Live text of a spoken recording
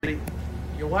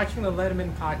You're watching the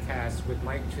Letterman podcast with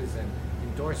Mike Chisholm,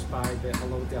 endorsed by the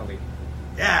Hello Deli.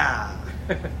 Yeah.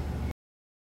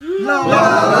 La,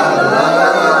 la,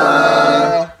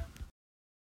 la.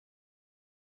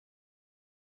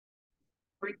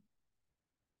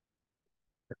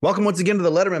 Welcome once again to the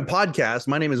Letterman podcast.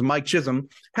 My name is Mike Chisholm.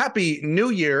 Happy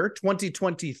New Year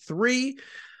 2023.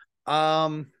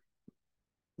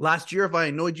 Last year, if I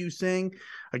annoyed you saying,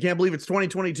 I can't believe it's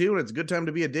 2022 and it's a good time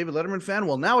to be a David Letterman fan.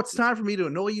 Well, now it's time for me to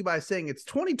annoy you by saying it's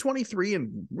 2023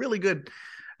 and really good.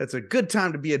 It's a good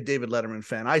time to be a David Letterman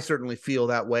fan. I certainly feel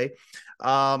that way.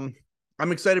 I'm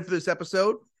excited for this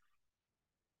episode.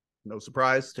 No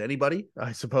surprise to anybody,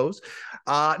 I suppose.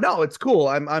 No, it's cool.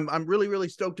 I'm really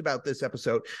stoked about this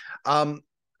episode.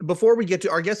 Before we get to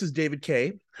our guest is David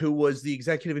Kay, who was the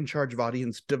executive in charge of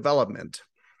audience development.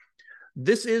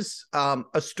 This is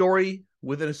a story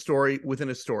within a story within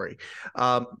a story.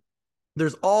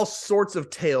 There's all sorts of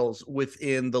tales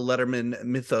within the Letterman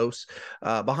mythos,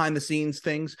 behind the scenes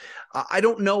things. I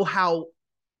don't know how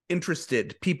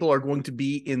interested people are going to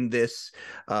be in this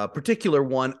particular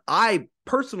one. I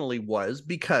personally was,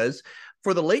 because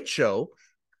for the Late Show,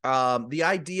 the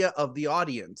idea of the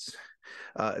audience,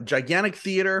 gigantic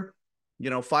theater,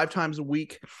 5 times a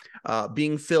week,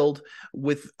 being filled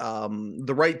with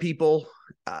the right people,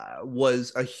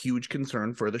 was a huge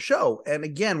concern for the show. And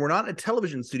again, we're not in a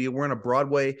television studio, we're in a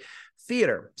Broadway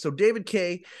theater. So David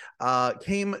Kay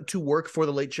came to work for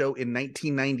the Late Show in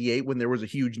 1998 when there was a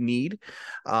huge need.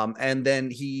 And then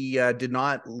he did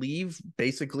not leave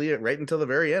basically right until the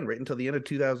very end, right until the end of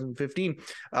 2015.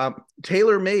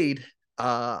 Taylor made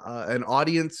an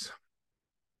audience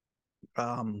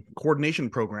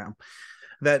coordination program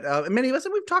that many of us,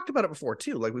 and we've talked about it before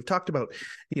too. Like we've talked about,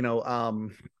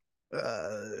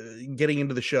 getting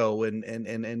into the show and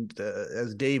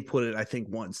as Dave put it, I think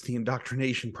once, the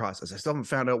indoctrination process. I still haven't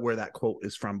found out where that quote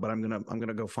is from, but I'm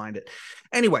gonna go find it.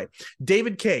 Anyway,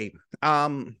 David Kay.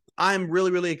 I'm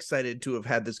really excited to have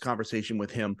had this conversation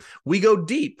with him. We go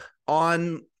deep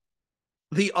on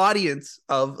the audience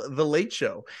of the Late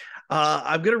Show.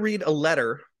 I'm gonna read a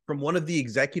letter from one of the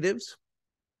executives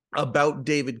about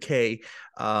David Kay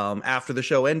after the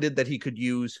show ended that he could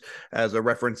use as a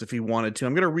reference if he wanted to.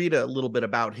 I'm going to read a little bit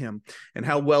about him and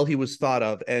how well he was thought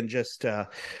of, and just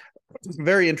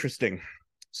very interesting.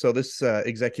 So this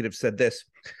executive said this: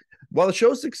 while the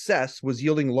show's success was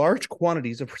yielding large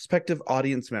quantities of prospective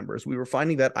audience members, we were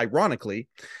finding that, ironically,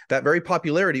 that very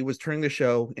popularity was turning the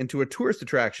show into a tourist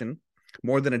attraction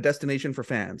more than a destination for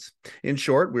fans. In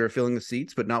short, we were filling the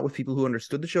seats, but not with people who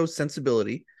understood the show's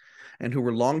sensibility and who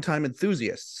were longtime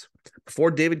enthusiasts.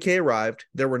 Before David Kay arrived,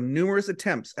 there were numerous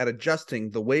attempts at adjusting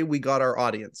the way we got our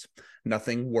audience.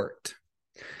 Nothing worked.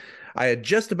 I had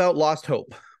just about lost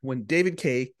hope when David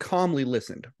Kay calmly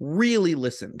listened, really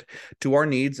listened to our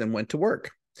needs and went to work.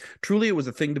 Truly, it was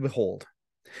a thing to behold.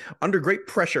 Under great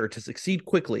pressure to succeed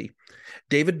quickly,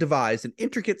 David devised an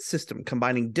intricate system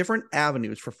combining different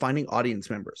avenues for finding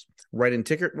audience members: write-in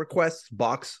ticket requests,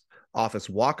 box office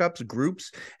walk-ups,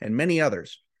 groups, and many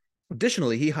others.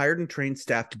 Additionally, he hired and trained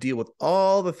staff to deal with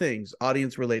all the things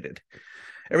audience related.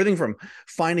 Everything from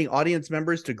finding audience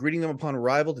members to greeting them upon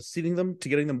arrival, to seating them, to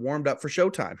getting them warmed up for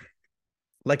showtime.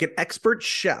 Like an expert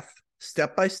chef,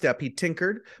 step by step, he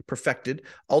tinkered, perfected,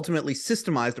 ultimately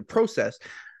systemized a process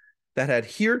that had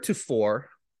heretofore,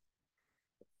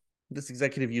 this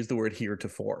executive used the word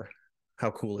heretofore.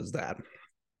 How cool is that?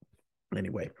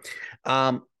 Anyway,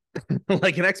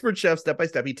 like an expert chef, step by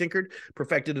step, he tinkered,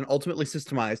 perfected, and ultimately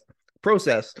systemized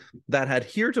process that had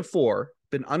heretofore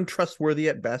been untrustworthy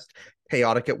at best,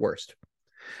 chaotic at worst.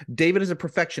 David is a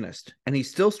perfectionist, and he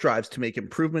still strives to make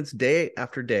improvements day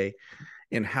after day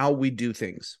in how we do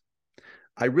things.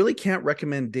 I really can't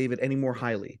recommend David any more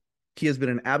highly. He has been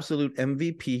an absolute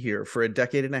MVP here for a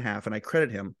decade and a half, and I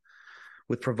credit him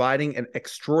with providing an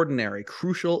extraordinary,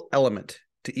 crucial element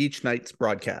to each night's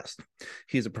broadcast.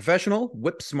 He is a professional,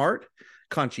 whip smart,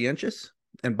 conscientious,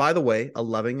 and by the way, a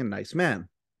loving and nice man.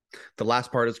 The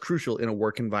last part is crucial in a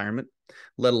work environment,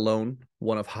 let alone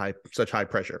one of such high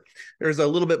pressure. There's a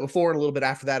little bit before and a little bit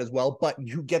after that as well, but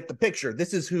you get the picture.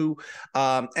 This is who,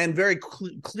 and very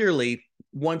clearly,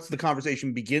 once the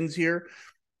conversation begins here,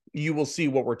 you will see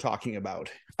what we're talking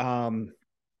about.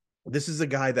 This is a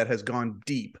guy that has gone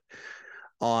deep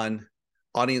on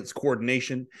audience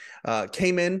coordination,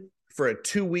 came in for a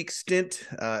 2-week stint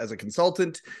as a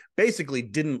consultant, basically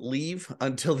didn't leave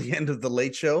until the end of the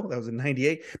Late Show. That was in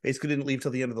 98. Basically didn't leave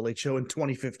till the end of the Late Show in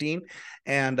 2015.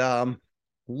 And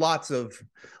lots of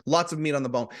meat on the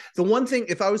bone. The one thing,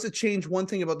 if I was to change one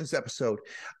thing about this episode,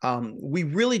 we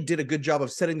really did a good job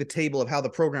of setting the table of how the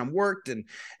program worked and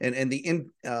the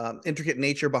intricate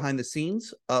nature behind the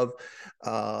scenes of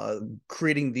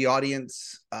creating the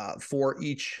audience for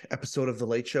each episode of the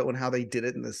Late Show and how they did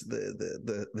it, and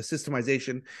the systemization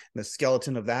and the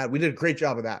skeleton of that. We did a great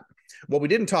job of that. What we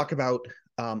didn't talk about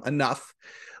enough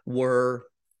were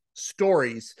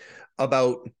stories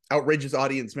about outrageous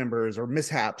audience members or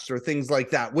mishaps or things like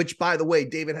that, which, by the way,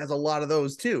 David has a lot of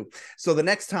those too. So the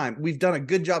next time, we've done a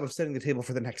good job of setting the table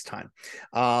for the next time.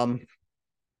 I'm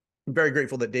very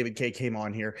grateful that David K came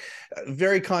on here.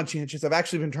 Very conscientious. I've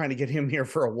actually been trying to get him here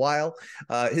for a while.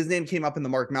 His name came up in the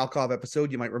Mark Malkov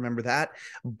episode. You might remember that.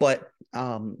 But,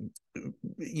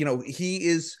 he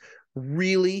is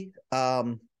really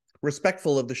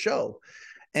respectful of the show.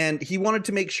 And he wanted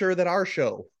to make sure that our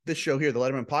show, this show here, the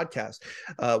Letterman podcast,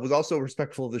 was also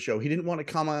respectful of the show. He didn't want to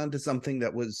come on to something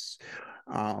that was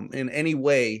in any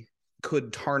way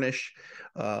could tarnish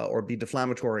or be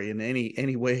deflammatory in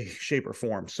any way, shape, or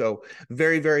form. So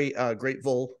very, very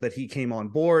grateful that he came on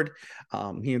board.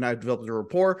 He and I developed a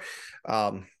rapport,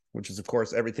 which is, of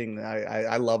course, everything.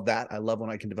 I love that. I love when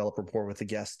I can develop rapport with the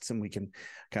guests and we can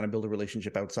kind of build a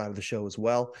relationship outside of the show as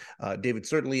well. David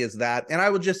certainly is that. And I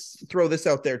will just throw this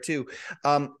out there too.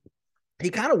 He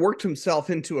kind of worked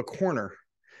himself into a corner,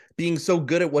 being so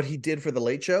good at what he did for the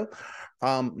Late Show.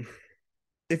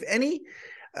 If any,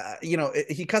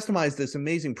 he customized this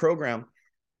amazing program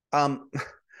and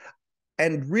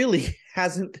really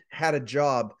hasn't had a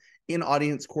job in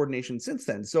audience coordination since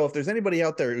then. So if there's anybody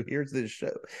out there who hears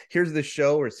this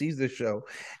show or sees this show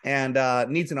and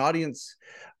needs an audience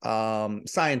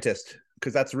scientist,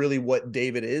 because that's really what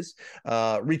David is,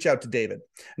 reach out to David.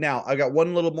 Now, I got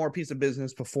one little more piece of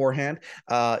business beforehand.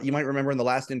 You might remember in the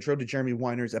last intro to Jeremy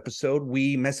Weiner's episode,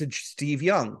 we messaged Steve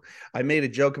Young. I made a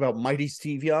joke about Mighty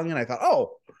Steve Young, and I thought,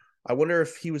 I wonder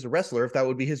if he was a wrestler, if that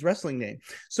would be his wrestling name.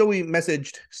 So we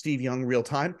messaged Steve Young real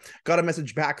time, got a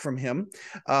message back from him.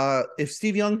 If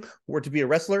Steve Young were to be a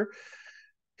wrestler,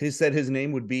 he said his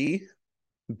name would be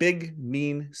Big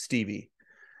Mean Stevie.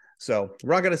 So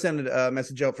we're not going to send a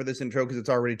message out for this intro because it's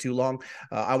already too long.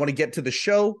 I want to get to the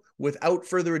show. Without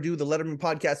further ado, the Letterman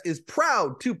podcast is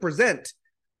proud to present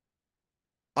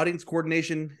audience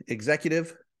coordination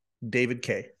executive David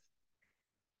K.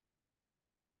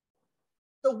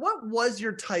 So what was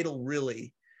your title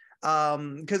really?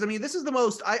 Because this is the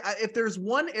most, if there's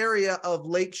one area of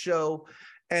Late Show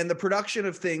and the production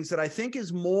of things that I think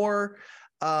is more,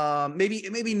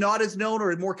 maybe not as known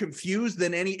or more confused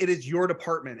than it is your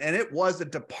department, and it was a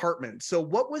department. So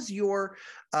what was your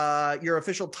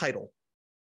official title?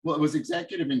 Well, it was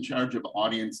executive in charge of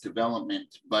audience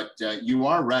development, but you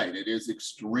are right. It is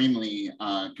extremely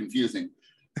confusing.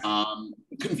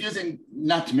 Confusing,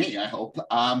 not to me, I hope,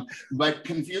 but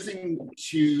confusing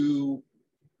to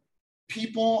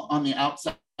people on the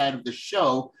outside of the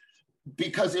show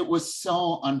because it was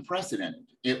so unprecedented.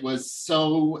 It was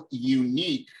so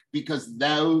unique because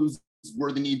those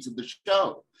were the needs of the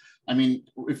show. I mean,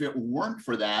 if it weren't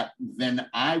for that, then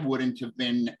I wouldn't have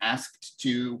been asked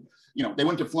to, they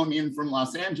wouldn't have flown me in from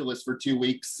Los Angeles for 2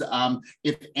 weeks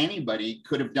if anybody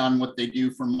could have done what they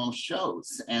do for most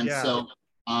shows. And so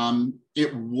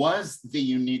it was the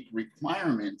unique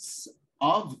requirements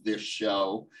of this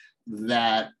show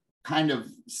that kind of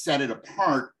set it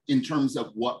apart in terms of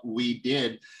what we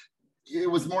did. It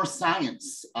was more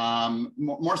science,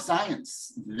 more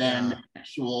science than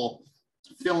actual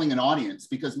filling an audience,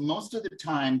 because most of the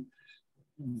time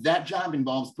that job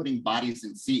involves putting bodies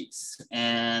in seats,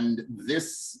 and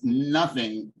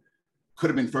nothing could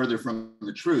have been further from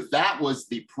the truth. That was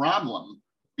the problem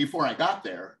before I got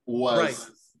there,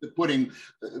 was putting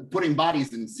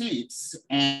bodies in seats,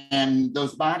 and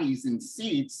those bodies in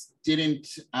seats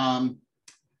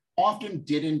often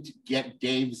didn't get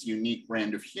Dave's unique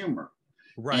brand of humor.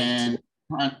 Right. And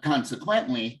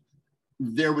consequently,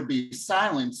 there would be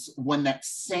silence when that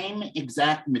same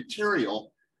exact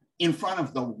material in front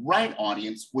of the right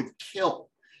audience would kill.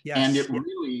 Yes. And it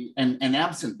really, and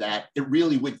absent that, it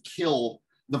really would kill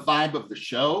the vibe of the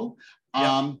show.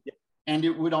 And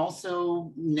it would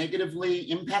also negatively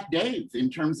impact Dave in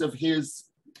terms of his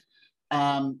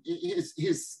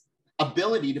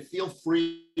ability to feel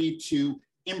free to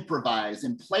improvise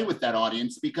and play with that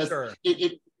audience, because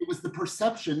it was the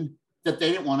perception that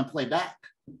they didn't want to play back.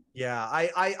 Yeah,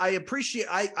 I appreciate.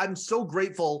 I'm so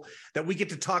grateful that we get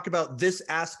to talk about this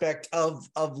aspect of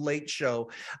Late Show.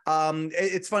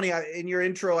 It's funny, in your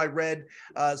intro, I read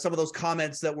some of those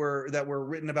comments that were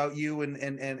written about you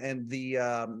and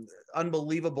the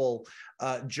unbelievable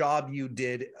job you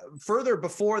did. Further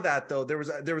before that, though, there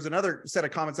was another set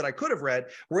of comments that I could have read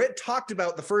where it talked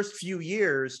about the first few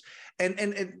years,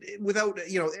 and without,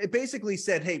 it basically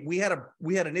said, hey, we had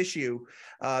an issue.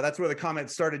 That's where the comment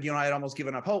started. I had almost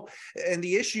given up hope. And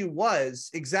the issue was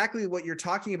exactly what you're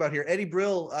talking about here. Eddie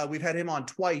Brill, we've had him on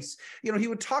twice. He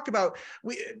would talk about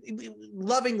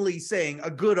lovingly saying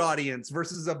a good audience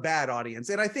versus a bad audience.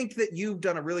 And I think that you've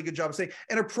done a really good job of saying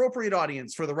an appropriate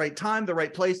audience for the right time, the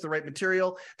right place, the right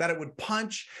material, that it would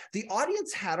punch. The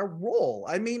audience had a role.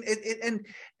 I mean, and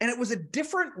it was a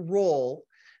different role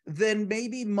than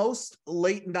maybe most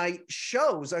late night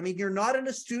shows. I mean, you're not in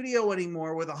a studio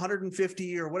anymore with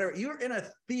 150 or whatever. You're in a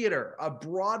theater, a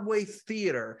Broadway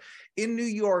theater in New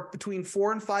York, between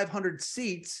 400 and 500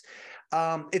 seats.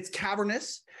 It's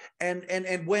cavernous,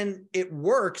 and when it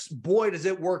works, boy, does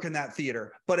it work in that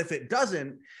theater. But if it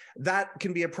doesn't, that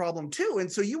can be a problem too.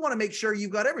 And so you want to make sure you've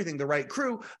got everything, the right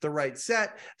crew, the right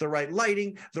set, the right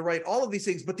lighting, all of these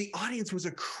things. But the audience was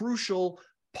a crucial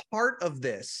part of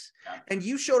this. And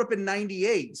you showed up in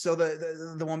 98, so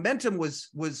the momentum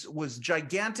was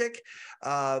gigantic.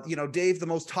 Dave, the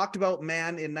most talked about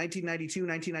man in 1992,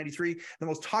 1993, the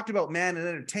most talked about man in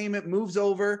entertainment, moves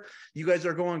over. You guys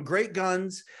are going great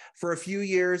guns for a few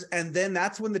years, and then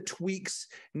that's when the tweaks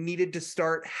needed to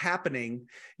start happening.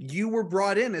 You were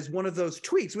brought in as one of those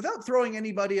tweaks. Without throwing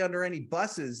anybody under any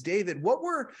buses, David, what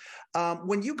were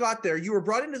when you got there, you were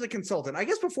brought in as a consultant. I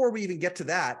guess before we even get to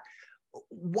that,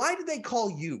 why did they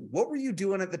call you? What were you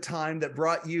doing at the time that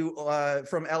brought you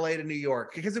from LA to New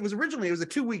York? Because it was a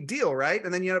 2-week deal, right?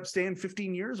 And then you ended up staying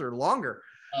 15 years or longer.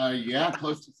 Yeah,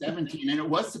 close to 17. And it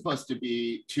was supposed to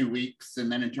be 2 weeks,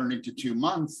 and then it turned into 2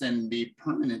 months, and the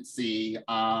permanency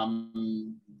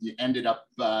ended up,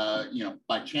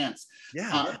 by chance.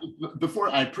 Yeah. Before,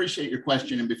 I appreciate your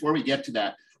question. And before we get to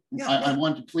that, I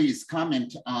want to please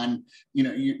comment on,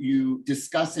 you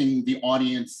discussing the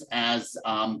audience as,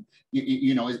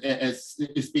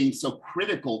 as being so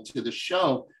critical to the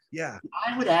show. Yeah.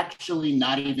 I would actually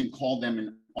not even call them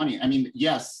an audience. I mean,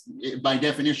 yes, by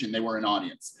definition, they were an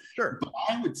audience. Sure. But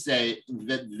I would say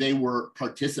that they were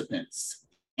participants.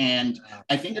 And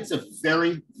I think it's a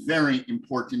very, very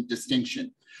important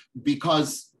distinction,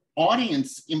 because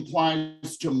audience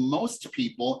implies to most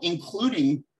people,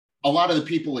 including a lot of the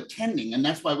people attending, and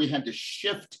that's why we had to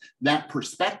shift that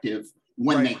perspective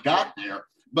when they got there.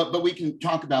 But we can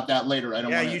talk about that later. I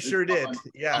don't. Yeah, you sure did.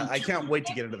 Yeah, I can't wait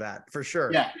to get into that for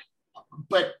sure. Yeah,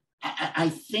 but I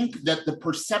think that the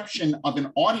perception of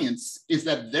an audience is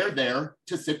that they're there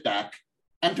to sit back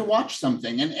and to watch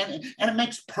something, and it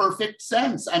makes perfect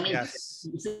sense. I mean, yes.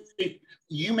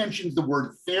 You mentioned the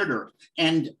word theater,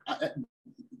 and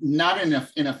not in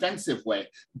an offensive way,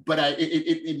 but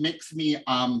it makes me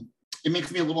a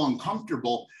little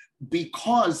uncomfortable,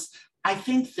 because I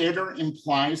think theater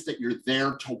implies that you're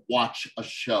there to watch a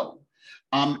show.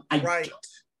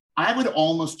 I would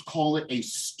almost call it a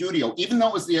studio, even though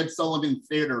it was the Ed Sullivan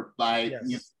Theater by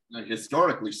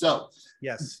historically so.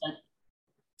 Yes. But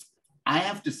I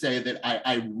have to say that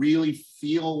I really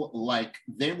feel like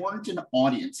they weren't an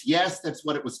audience. Yes, that's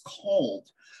what it was called.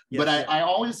 Yes, but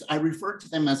I refer to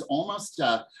them as almost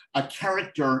a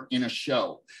character in a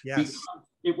show. Yes. Because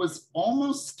it was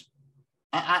almost,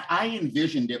 I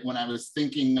envisioned it when I was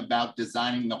thinking about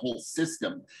designing the whole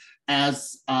system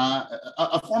as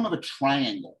a form of a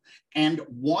triangle. And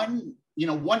one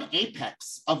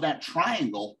apex of that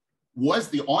triangle was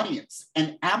the audience.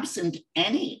 And absent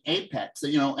any apex,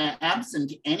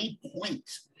 absent any point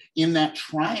in that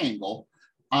triangle,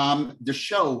 the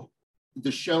show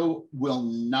will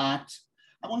not,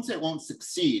 I won't say it won't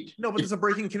succeed. No, but there's a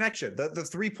breaking connection. The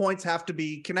 3 points have to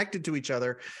be connected to each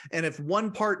other. And if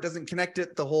one part doesn't connect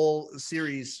it, the whole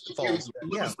series falls.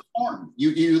 You lose the form.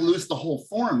 You lose the whole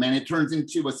form, and it turns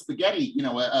into a spaghetti,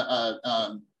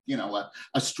 a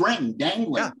string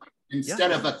dangling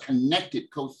instead of a connected,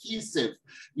 cohesive,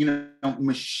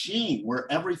 machine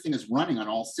where everything is running on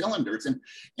all cylinders. And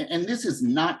this is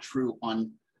not true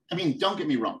on, I mean, don't get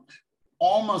me wrong.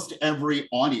 Almost every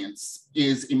audience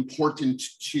is important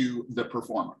to the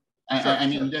performer. I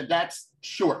mean, that's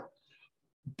sure.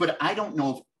 But I don't know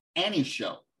of any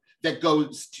show that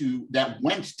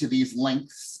went to these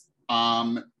lengths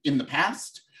in the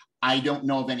past. I don't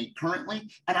know of any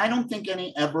currently, and I don't think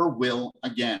any ever will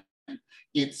again.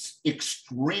 It's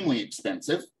extremely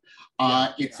expensive.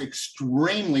 It's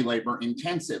extremely labor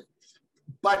intensive.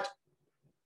 But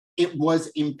it was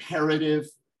imperative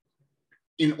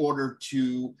in order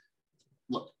to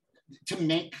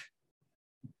make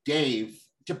Dave,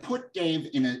 to put Dave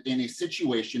in a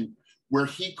situation where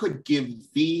he could give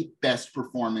the best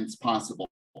performance possible.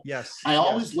 Yes. I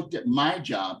always looked at my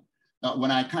job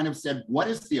when I kind of said, what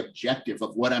is the objective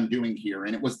of what I'm doing here?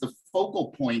 And it was the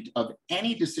focal point of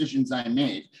any decisions I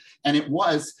made. And it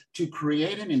was to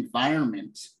create an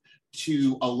environment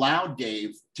to allow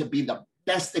Dave to be the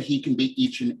best that he can be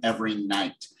each and every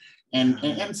night.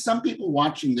 And some people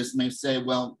watching this may say,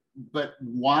 well, but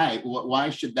why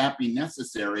should that be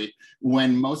necessary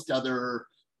when most other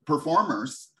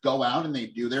performers go out and they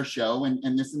do their show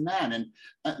and this and that? And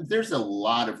there's a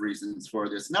lot of reasons for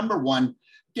this. Number one,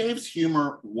 Dave's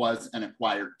humor was an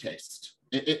acquired taste.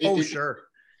 Sure.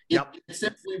 It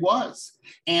simply was.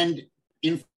 And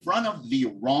in front of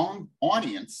the wrong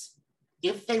audience,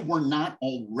 if they were not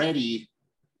already,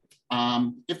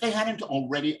 if they hadn't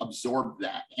already absorbed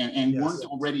that and weren't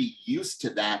already used to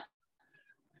that,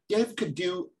 Dave could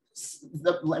do,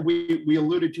 we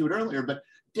alluded to it earlier, but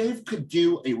Dave could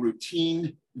do a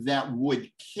routine that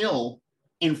would kill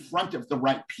in front of the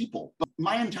right people. But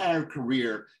my entire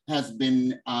career has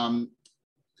been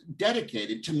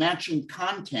dedicated to matching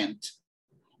content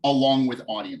along with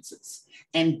audiences.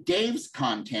 And Dave's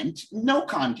content, no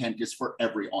content is for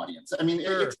every audience. I mean,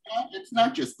 it's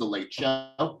not just The Late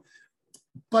Show,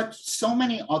 but so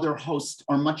many other hosts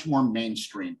are much more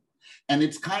mainstream. And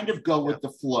it's kind of go with the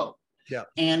flow. Yeah.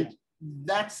 And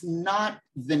that's not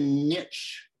the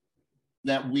niche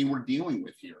that we were dealing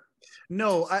with here.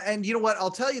 No, and you know what?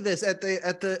 I'll tell you this: at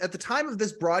the time of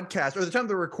this broadcast, or the time of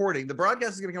the recording, the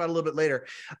broadcast is going to come out a little bit later.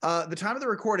 The time of the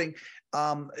recording,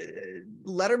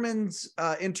 Letterman's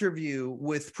interview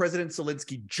with President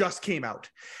Zelensky just came out,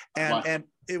 and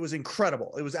it was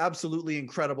incredible. It was absolutely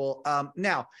incredible.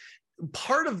 Now,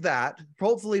 part of that,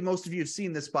 hopefully most of you have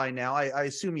seen this by now. I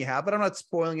assume you have, but I'm not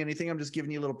spoiling anything. I'm just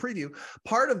giving you a little preview.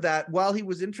 Part of that, while he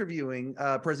was interviewing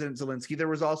President Zelensky, there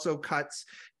was also cuts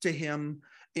to him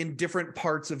in different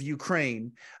parts of Ukraine,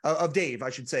 of Dave, I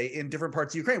should say, in different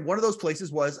parts of Ukraine. One of those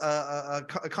places was a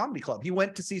comedy club. He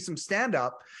went to see some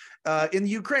stand-up in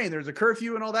Ukraine. There's a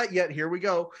curfew and all that, yet here we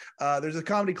go. There's a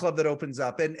comedy club that opens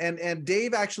up. And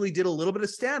Dave actually did a little bit of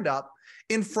stand-up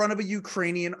in front of a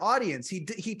Ukrainian audience.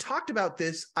 He talked about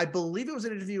this, I believe it was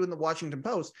an interview in the Washington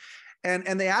Post,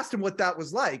 and they asked him what that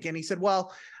was like. And he said,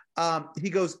 well, he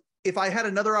goes, if I had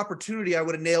another opportunity, I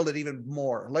would have nailed it even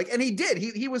more. And he did.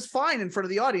 He was fine in front of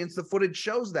the audience. The footage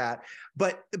shows that.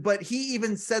 But he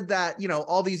even said that,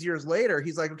 all these years later,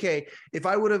 he's like, okay, if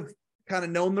I would have kind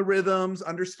of known the rhythms,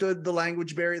 understood the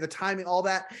language barrier, the timing, all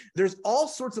that, there's all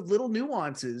sorts of little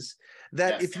nuances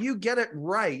that if you get it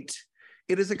right,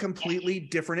 it is a completely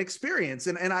different experience.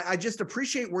 And I just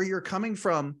appreciate where you're coming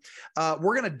from.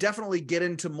 We're going to definitely get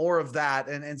into more of that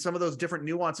and some of those different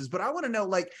nuances. But I want to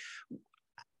know,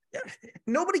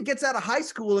 nobody gets out of high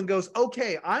school and goes,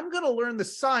 okay, I'm going to learn the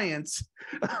science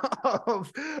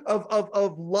of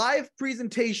live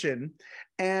presentation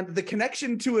and the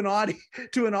connection to an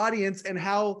audience and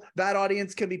how that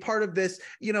audience can be part of this.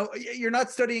 You're not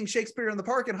studying Shakespeare in the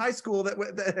Park in high school.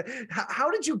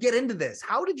 How did you get into this?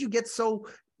 How did you get so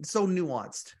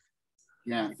nuanced?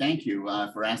 Yeah, thank you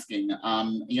for asking.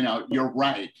 You're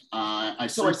right. I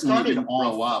started to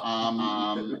grow up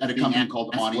at a company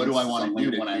called Audience. What do I want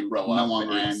to do when I grow up? No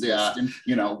longer exist, and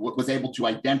was able to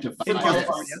identify in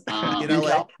California.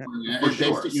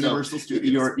 Based at Universal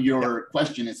Studios. Your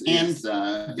question is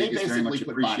they very much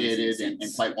appreciated and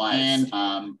quite wise.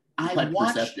 And I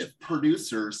watched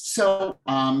producers. So.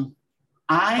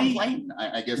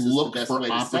 I guess look for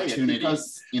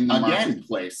opportunities in the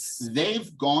marketplace.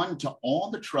 They've gone to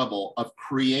all the trouble of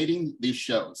creating these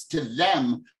shows. To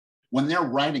them, when they're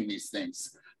writing these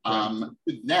things, to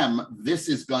them, this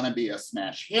is going to be a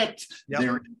smash hit. Yep.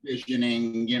 They're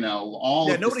envisioning, all.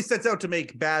 Yeah, nobody sets out to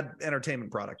make bad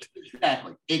entertainment product.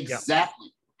 Exactly. Yep.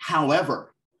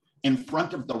 However, in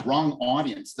front of the wrong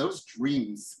audience, those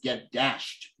dreams get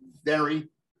dashed very,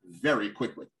 very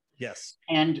quickly. Yes.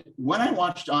 And when I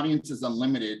watched Audiences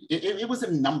Unlimited, it was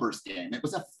a numbers game. It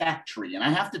was a factory. And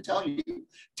I have to tell you,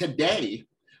 today,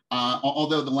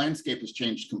 although the landscape has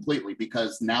changed completely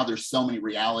because now there's so many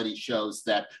reality shows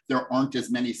that there aren't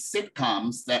as many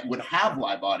sitcoms that would have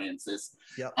live audiences.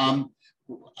 Yep. I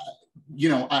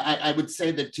would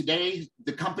say that today,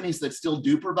 the companies that still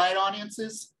do provide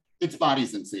audiences, it's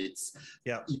bodies and seats.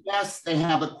 Yeah. Yes, they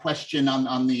have a question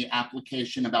on the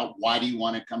application about why do you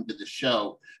want to come to the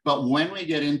show. But when we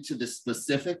get into the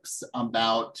specifics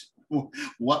about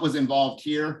what was involved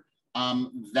here,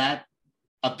 that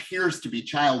appears to be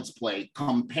child's play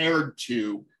compared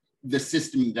to the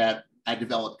system that I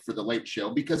developed for the Late Show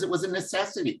because it was a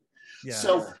necessity. Yeah.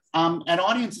 So at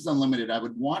Audiences Unlimited, I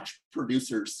would watch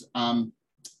producers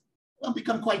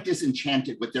become quite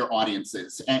disenchanted with their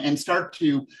audiences and start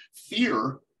to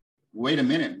fear, wait a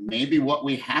minute, maybe what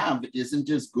we have isn't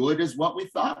as good as what we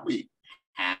thought we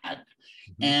had.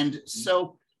 Mm-hmm. And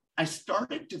so I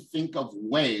started to think of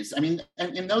ways. I mean,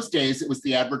 and in those days, it was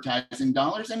the advertising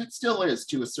dollars, and it still is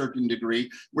to a certain degree,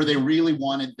 where they really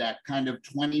wanted that kind of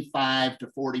 25 to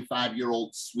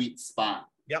 45-year-old sweet spot.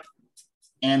 Yep.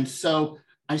 And so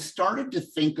I started to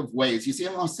think of ways. You see,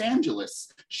 in Los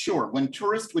Angeles, sure, when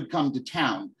tourists would come to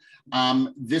town,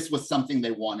 this was something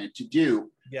they wanted to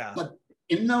do. Yeah. But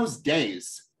in those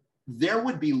days, there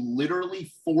would be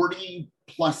literally 40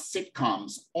 plus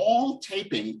sitcoms all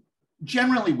taping,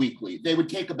 generally weekly. They would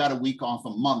take about a week off a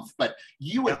month, but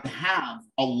you would have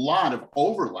a lot of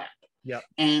overlap. Yeah.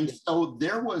 And so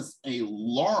there was a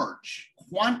large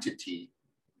quantity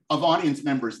of audience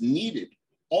members needed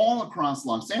all across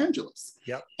Los Angeles.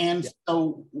 Yep. And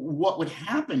so what would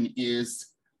happen is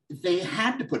they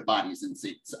had to put bodies in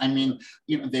seats. I mean,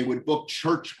 they would book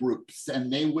church groups, and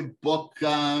they would book,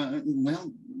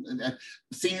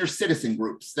 senior citizen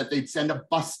groups that they'd send a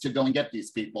bus to go and get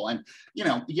these people. And,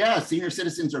 senior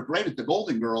citizens are great at the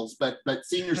Golden Girls, but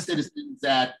senior citizens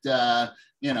at,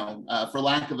 for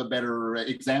lack of a better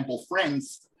example,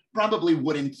 Friends probably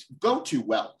wouldn't go too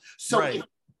well. So if you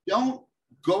don't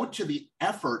go to the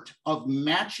effort of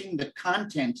matching the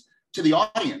content to the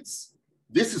audience,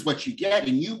 this is what you get.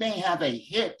 And you may have a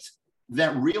hit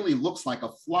that really looks like a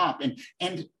flop.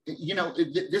 And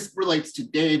this relates to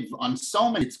Dave on so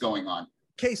many things going on.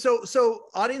 Okay, so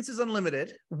Audiences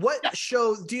Unlimited. What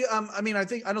show do you? I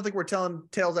don't think we're telling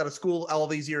tales out of school all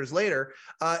these years later.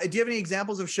 Do you have any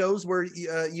examples of shows where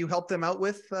you helped them out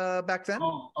with back then?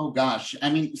 Oh gosh, I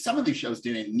mean, some of these shows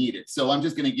didn't need it, so I'm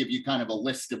just going to give you kind of a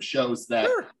list of shows that.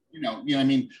 Sure.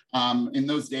 In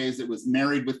those days, it was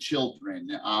Married with Children.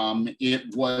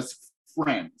 It was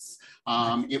Friends.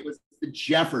 It was The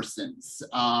Jeffersons.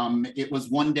 It was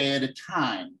One Day at a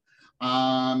Time.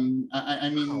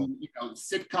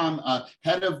 Sitcom,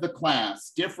 Head of the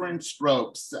Class, Different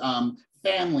Strokes,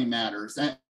 Family Matters.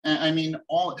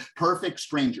 All Perfect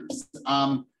Strangers.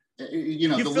 You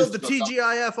filled the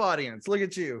TGIF audience. Look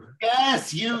at you.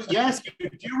 Yes, you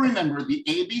do remember the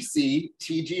ABC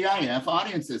TGIF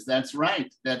audiences. That's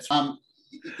right.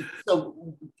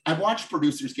 So I watched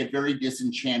producers get very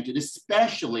disenchanted,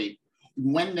 especially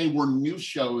when they were new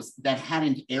shows that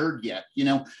hadn't aired yet.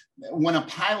 When a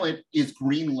pilot is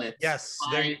greenlit. Yes,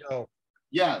 there you go.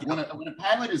 Yeah, when a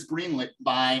pilot is greenlit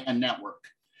by a network,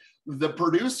 the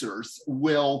producers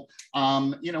will,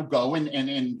 go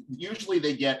and usually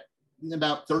they get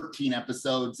about 13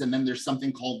 episodes, and then there's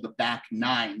something called the back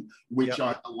 9, which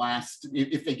are the last.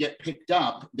 If they get picked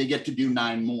up, they get to do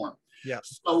 9 more. Yeah.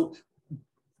 So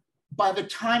by the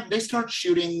time they start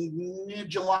shooting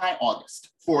July, August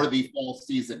for the fall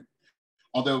season,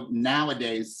 although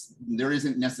nowadays there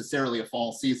isn't necessarily a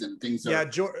fall season. Things are. Yeah,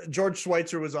 George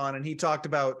Schweitzer was on, and he talked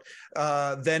about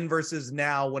then versus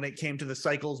now when it came to the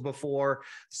cycles before.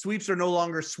 Sweeps are no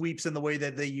longer sweeps in the way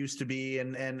that they used to be,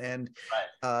 and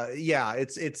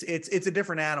it's a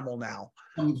different animal now.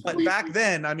 But back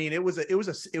then, I mean, it was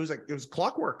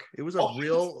clockwork. It was a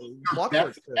real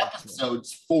clockwork.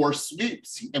 Episodes for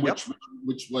sweeps,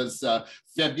 which was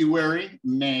February,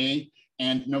 May,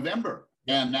 and November.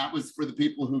 And that was, for the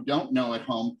people who don't know at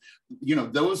home,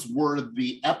 those were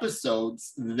the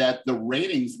episodes that the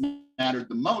ratings mattered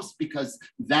the most, because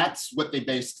that's what they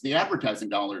based the advertising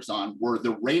dollars on, were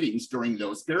the ratings during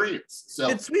those periods. So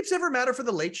did sweeps ever matter for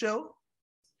the Late Show?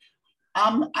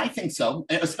 I think so,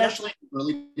 especially in the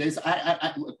early days.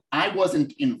 I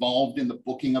wasn't involved in the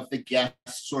booking of the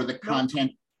guests or the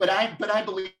content, but I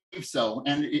believe so.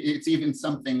 And it's even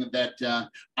something that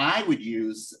I would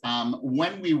use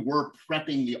when we were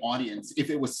prepping the audience. If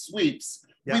it was sweeps,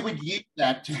 we would use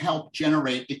that to help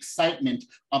generate excitement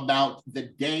about the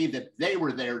day that they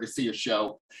were there to see a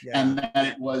show. And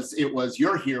that it was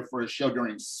you're here for a show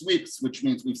during sweeps, which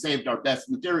means we've saved our best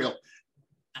material.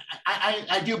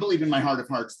 I do believe in my heart of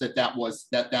hearts that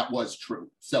was true.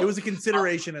 So it was a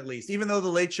consideration, at least, even though the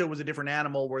Late Show was a different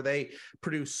animal, where they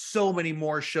produced so many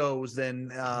more shows than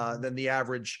the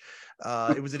average.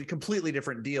 It was a completely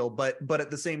different deal. But at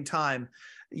the same time,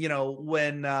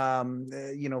 when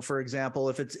for example,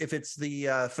 if it's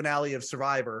the finale of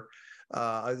Survivor,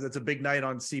 that's a big night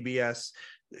on CBS.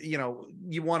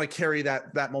 You want to carry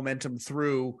that momentum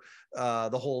through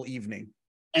the whole evening.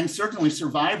 And certainly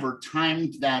Survivor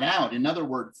timed that out. In other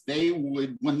words,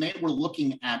 when they were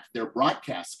looking at their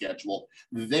broadcast schedule,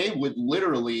 they would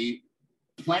literally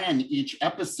plan each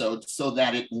episode so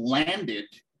that it landed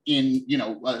in,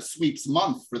 sweeps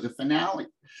month for the finale.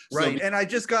 Right. So, and I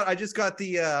just got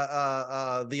the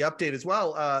update as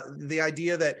well. The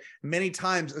idea that many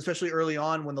times, especially early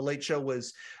on when the Late Show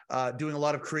was doing a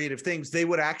lot of creative things, they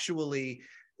would actually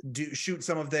shoot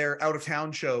some of their out of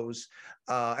town shows.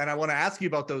 And I want to ask you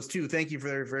about those too. Thank you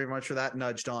very, very much for that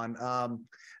nudge, Don.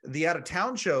 The out of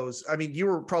town shows, I mean, you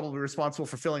were probably responsible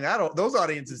for filling out those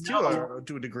audiences too,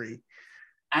 to a degree.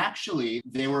 Actually,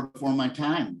 they were before my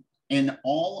time. In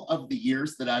all of the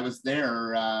years that I was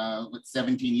there,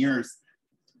 17 years,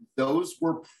 those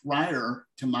were prior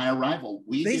to my arrival.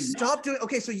 They stopped doing.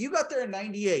 Okay, so you got there in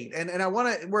 '98, and I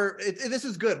want to. This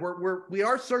is good. We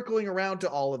are circling around to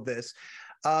all of this.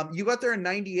 You got there in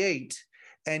 '98,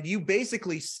 and you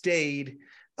basically stayed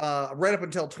right up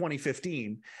until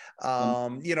 2015.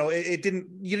 You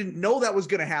didn't know that was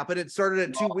going to happen. It started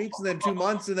at 2 weeks and then 2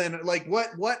 months and then like what,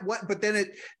 but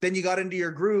then you got into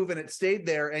your groove and it stayed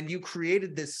there and you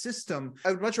created this system.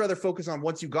 I would much rather focus on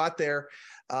once you got there.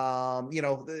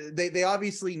 They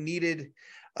obviously needed,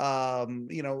 a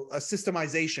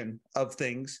systemization of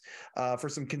things for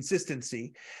some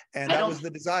consistency. And that was the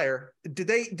desire.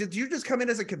 Did you just come in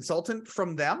as a consultant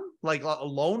from them, like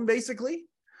alone basically?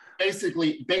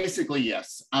 Basically,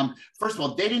 yes. First of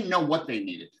all, they didn't know what they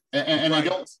needed. And right. I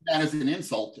don't see that as an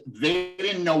insult. They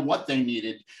didn't know what they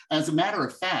needed. As a matter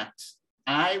of fact,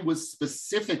 I was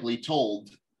specifically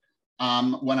told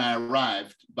when I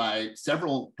arrived by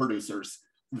several producers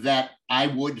that I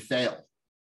would fail.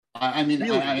 I mean,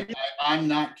 really? I'm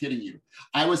not kidding you.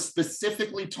 I was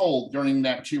specifically told during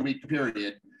that 2-week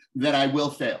period that I will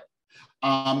fail.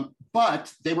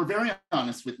 But they were very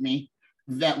honest with me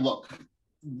that, look,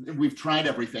 we've tried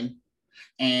everything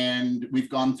and we've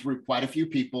gone through quite a few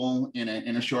people in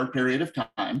a short period of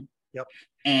time. Yep.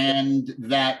 And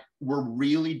that we're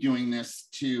really doing this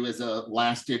as a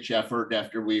last ditch effort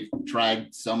after we've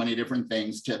tried so many different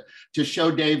things to show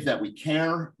Dave that we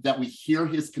care, that we hear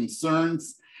his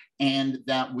concerns, and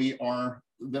that we're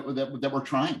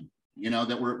trying.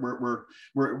 That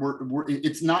we're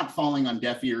it's not falling on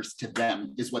deaf ears to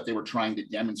them is what they were trying to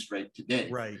demonstrate today.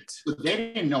 Right. But they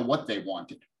didn't know what they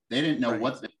wanted. They didn't know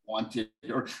what they wanted,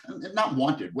 or not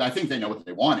wanted. I think they know what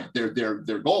they wanted.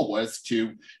 Their goal was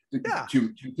to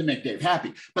make Dave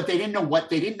happy, but they didn't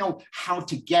know how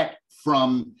to get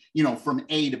from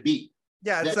A to B.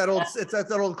 Yeah, it's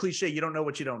that old cliche. You don't know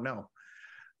what you don't know.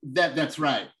 That's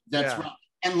right. That's right.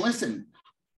 And listen,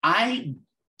 I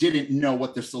didn't know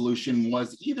what the solution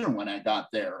was either when I got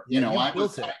there.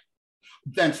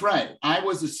 That's right. I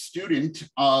was a student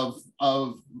of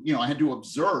I had to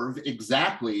observe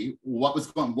exactly what was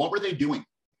going on. What were they doing?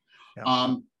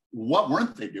 Yeah. What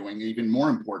weren't they doing, even more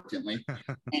importantly,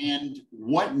 and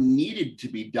what needed to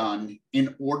be done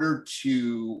in order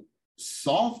to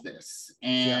solve this.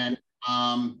 And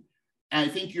I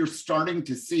think you're starting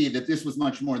to see that this was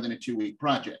much more than a 2-week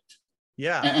project.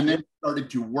 Yeah. And then started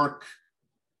to work.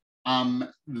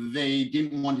 They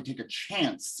didn't want to take a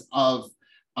chance of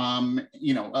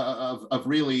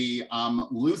really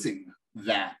losing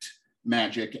that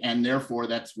magic, and therefore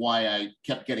that's why I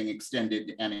kept getting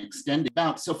extended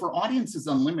out. So for Audiences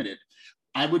Unlimited,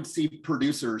 I would see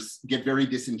producers get very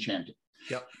disenchanted.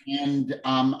 Yep. And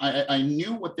I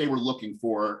knew what they were looking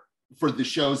for the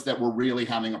shows that were really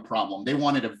having a problem. They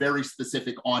wanted a very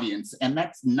specific audience, and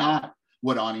that's not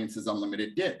what Audiences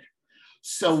Unlimited did.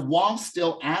 So while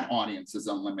still at Audiences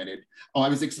Unlimited, I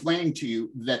was explaining to you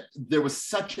that there was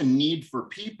such a need for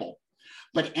people,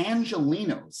 but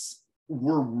Angelenos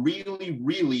were really,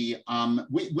 really,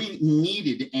 we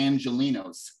needed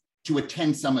Angelenos to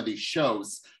attend some of these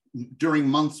shows during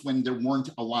months when there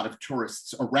weren't a lot of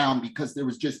tourists around, because there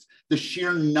was just the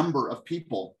sheer number of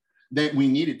people that we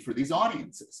needed for these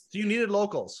audiences. So you needed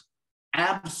locals.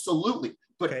 Absolutely.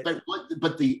 But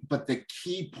the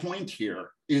key point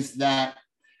here is that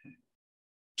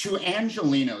to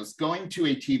Angelenos, going to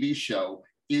a TV show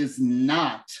is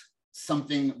not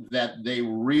something that they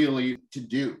really to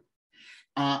do.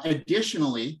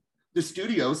 Additionally, the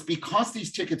studios, because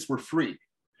these tickets were free,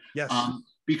 they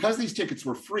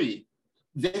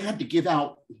had to give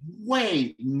out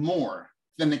way more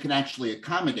than they could actually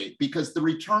accommodate, because the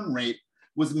return rate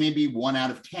was maybe 1 out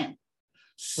of 10.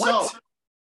 So,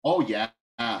 oh yeah.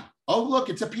 Oh, look,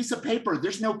 it's a piece of paper.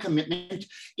 There's no commitment.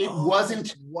 It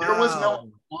wasn't, wow.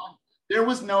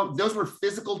 Those were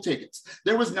physical tickets.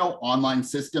 There was no online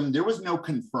system. There was no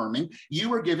confirming. You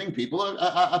were giving people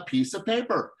a piece of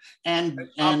paper. And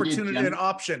opportunity, an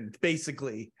option,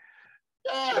 basically.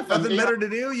 Yeah. Nothing better to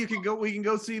do. We can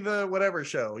go see the whatever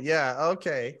show. Yeah.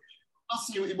 Okay.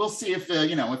 We'll see if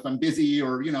if I'm busy,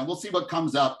 or we'll see what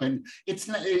comes up. And it's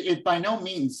not, it by no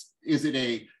means is it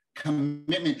a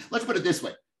commitment. Let's put it this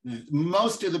way: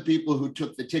 most of the people who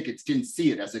took the tickets didn't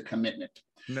see it as a commitment.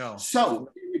 No. So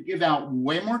they would give out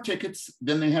way more tickets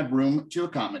than they had room to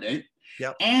accommodate.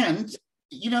 Yep. And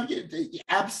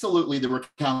absolutely, there were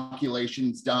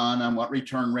calculations done on what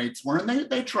return rates were, and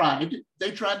they tried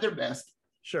their best,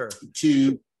 sure,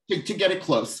 to get it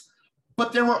close.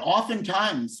 But there were often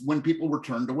times when people were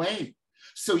turned away.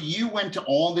 So you went to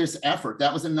all this effort.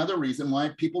 That was another reason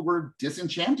why people were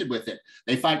disenchanted with it.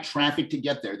 They fight traffic to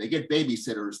get there. They get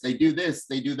babysitters. They do this,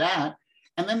 they do that.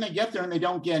 And then they get there and they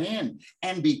don't get in.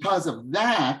 And because of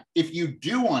that, if you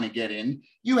do want to get in,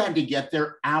 you had to get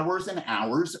there hours and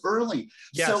hours early.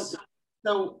 Yes.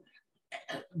 So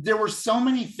there were so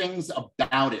many things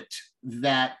about it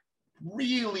that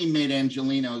really made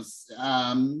Angelenos,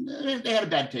 they had a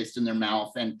bad taste in their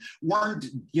mouth and weren't,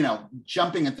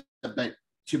 jumping at the bit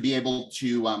to be able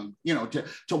to,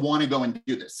 to want to go and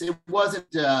do this. It wasn't,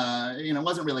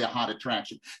 wasn't really a hot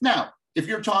attraction. Now, if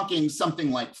you're talking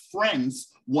something like Friends,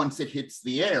 once it hits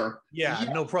the air,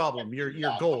 no problem. You're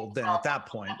gold then at that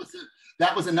point.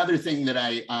 That was another thing that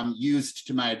I used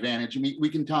to my advantage, and we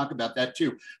can talk about that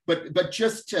too. But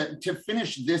just to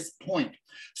finish this point,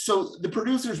 so the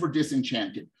producers were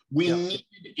disenchanted. We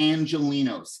needed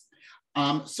Angelenos.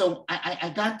 So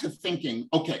I got to thinking,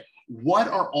 okay, what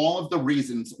are all of the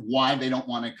reasons why they don't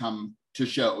want to come to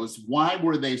shows? Why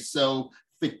were they so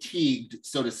fatigued,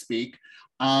 so to speak?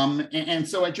 And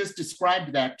so I just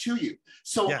described that to you.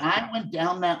 So I went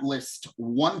down that list,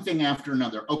 one thing after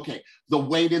another. Okay, the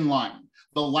wait in line,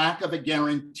 the lack of a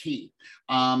guarantee,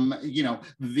 the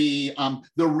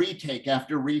retake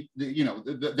after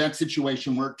that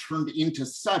situation where it turned into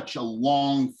such a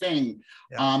long thing.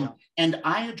 And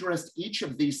I addressed each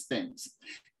of these things.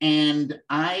 And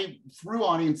I, through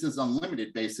Audiences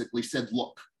Unlimited, basically said,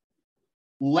 look,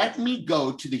 let me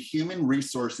go to the human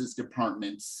resources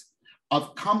departments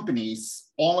of companies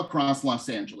all across Los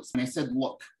Angeles. And I said,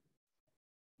 look,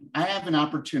 I have an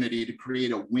opportunity to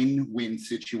create a win-win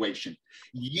situation.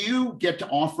 You get to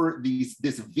offer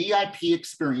this VIP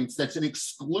experience that's an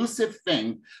exclusive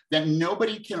thing that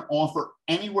nobody can offer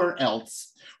anywhere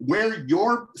else, where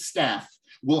your staff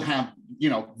will have,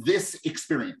 this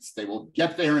experience. They will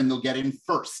get there and they'll get in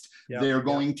first. They're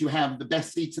going to have the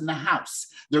best seats in the house.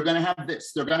 They're going to have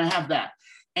this, they're going to have that.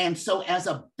 And so as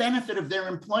a benefit of their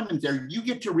employment there, you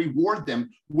get to reward them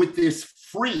with this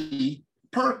free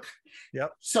perk.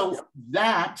 So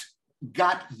that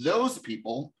got those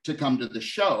people to come to the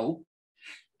show.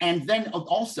 And then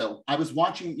also I was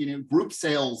watching, group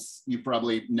sales, you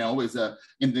probably know, is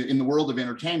in the world of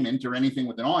entertainment or anything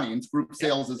with an audience, group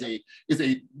sales is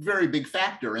a very big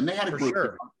factor. And they had a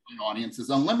group Audiences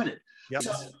Unlimited.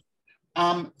 So,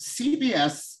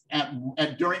 CBS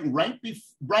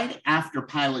right after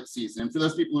pilot season. For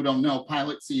those people who don't know,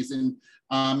 pilot season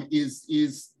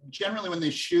is generally when they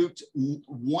shoot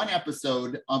one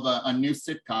episode of a new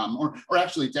sitcom, or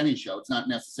actually it's any show. It's not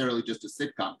necessarily just a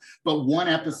sitcom, but one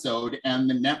episode, and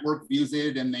the network views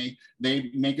it and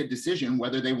they make a decision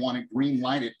whether they want to green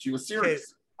light it to a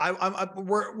series. I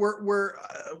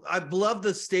love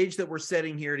the stage that we're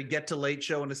setting here to get to Late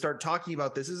Show and to start talking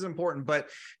about this. This is important, but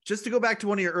just to go back to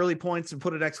one of your early points and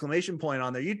put an exclamation point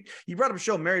on there, you brought up a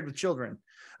show, Married with Children.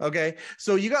 Okay,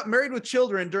 so you got Married with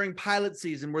Children during pilot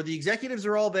season, where the executives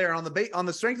are all there on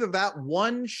the strength of that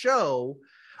one show.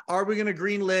 Are we going to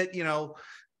greenlit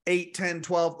 8, 10,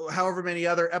 12, however many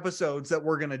other episodes that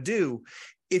we're going to do?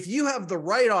 If you have the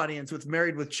right audience with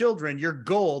Married with Children, you're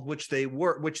gold, which they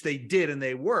did, and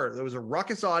they were. There was a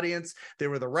ruckus audience. They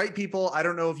were the right people. I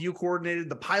don't know if you coordinated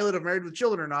the pilot of Married with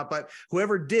Children or not, but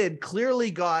whoever did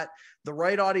clearly got the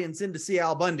right audience in to see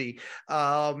Al Bundy,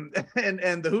 and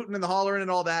the hooting and the hollering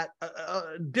and all that,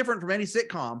 different from any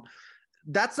sitcom.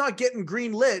 That's not getting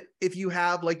green lit if you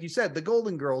have, like you said, the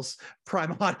Golden Girls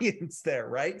prime audience there,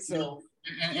 right? So,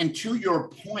 and to your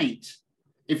point,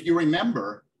 if you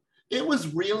remember, it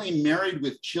was really Married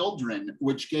with Children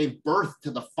which gave birth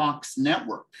to the Fox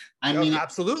network. I mean,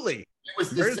 absolutely. It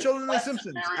was Married with Children and The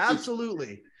Simpsons.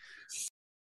 Absolutely.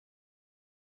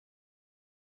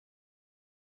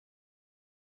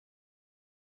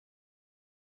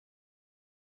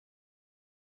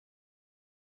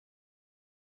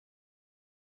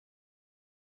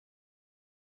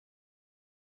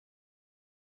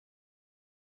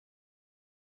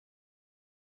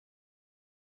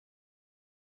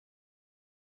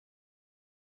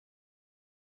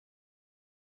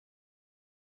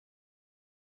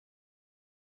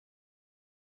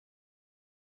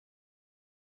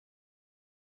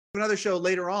 another show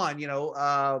later on,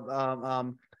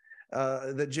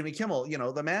 that Jimmy Kimmel,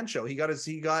 the Man Show. He got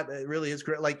really his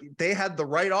career. Like, they had the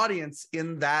right audience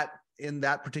in that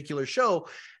particular show.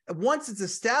 Once it's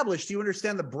established, you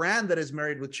understand the brand that is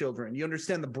Married with Children. You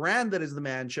understand the brand that is the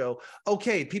Man Show.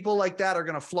 Okay, people like that are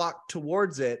going to flock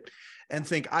towards it and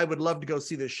think, I would love to go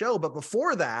see this show. But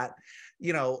before that,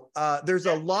 there's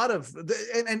a lot of,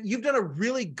 and you've done a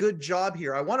really good job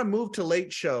here. I want to move to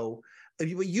Late Show.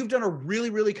 You've done a really,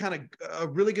 really a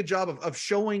really good job of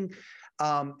showing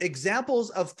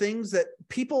examples of things that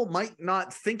people might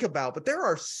not think about, but there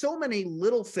are so many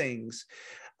little things.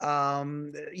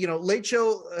 Late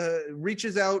Show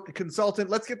reaches out, consultant.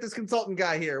 Let's get this consultant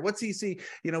guy here. What's he see?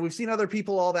 We've seen other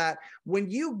people, all that. When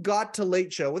you got to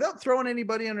Late Show, without throwing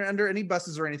anybody under any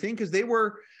buses or anything, because they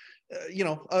were,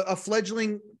 a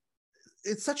fledgling.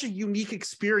 It's such a unique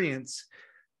experience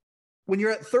when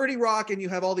you're at 30 Rock and you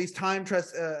have all these time-honored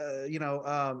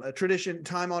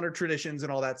traditions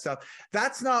and all that stuff.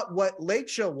 That's not what Late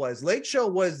Show was. Late Show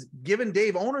was giving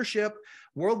Dave ownership.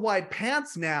 Worldwide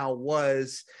Pants now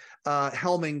was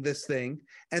helming this thing.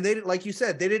 And they, like you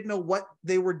said, they didn't know what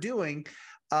they were doing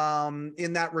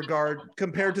in that regard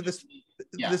compared to the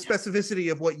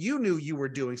specificity of what you knew you were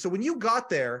doing. So when you got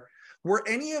there, were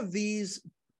any of these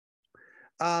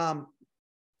kind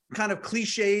of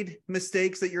cliched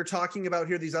mistakes that you're talking about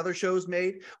here, these other shows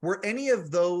made, were any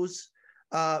of those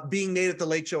being made at the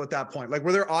Late Show at that point? Like,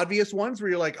 were there obvious ones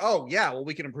where you're like, oh yeah, well,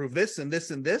 we can improve this and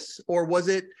this and this? Or was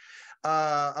it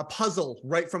a puzzle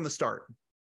right from the start?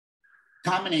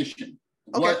 Combination.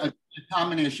 Okay. What a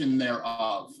combination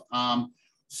thereof.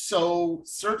 So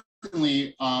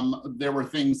certainly there were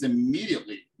things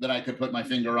immediately that I could put my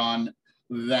finger on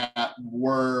that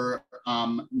were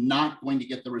not going to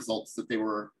get the results that they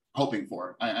were hoping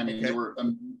for. I mean, There were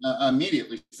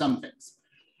immediately some things.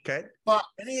 Okay. But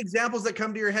any examples that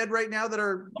come to your head right now that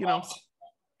are,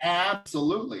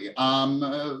 Absolutely.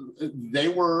 They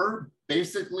were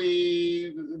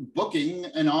basically booking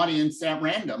an audience at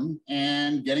random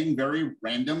and getting very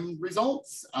random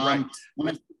results. Right.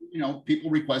 When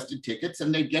people requested tickets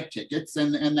and they'd get tickets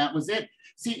and that was it.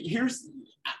 See,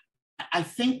 I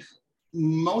think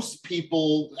most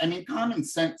people, common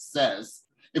sense says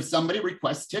if somebody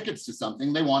requests tickets to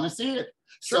something, they want to see it.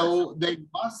 Sure. So they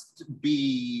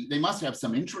must have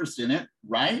some interest in it,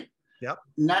 right? Yep.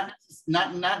 Not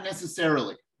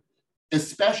necessarily,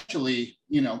 especially,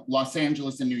 Los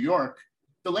Angeles and New York.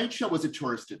 The Late Show was a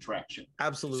tourist attraction.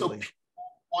 Absolutely. So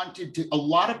a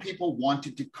lot of people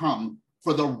wanted to come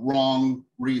for the wrong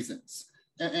reasons.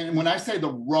 And when I say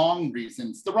the wrong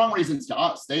reasons to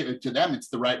us, to them, it's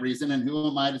the right reason. And who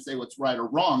am I to say what's right or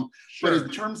wrong? Sure. But in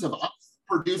terms of us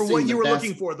producing for what you were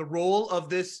looking for, the role of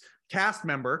this cast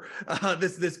member,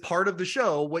 this part of the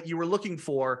show, what you were looking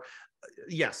for.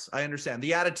 Yes, I understand.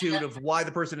 The attitude of why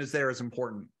the person is there is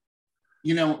important.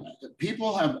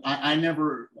 People have, I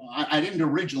didn't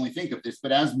originally think of this,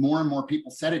 but as more and more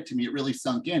people said it to me, it really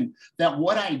sunk in that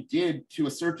what I did to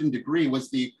a certain degree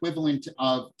was the equivalent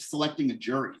of selecting a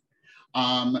jury,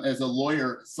 as a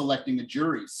lawyer selecting a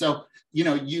jury. So,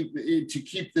 to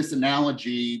keep this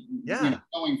analogy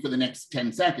going for the next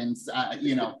 10 seconds,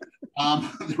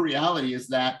 the reality is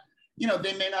that,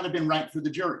 they may not have been right for the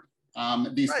jury.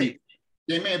 These people.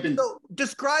 They may have been. So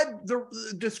describe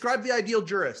the ideal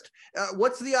jurist.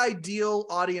 What's the ideal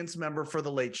audience member for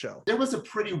the Late Show? There was a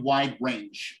pretty wide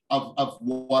range of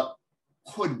what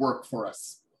could work for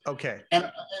us. Okay.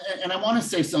 And I want to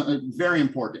say something very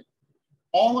important.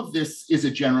 All of this is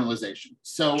a generalization.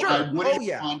 So sure.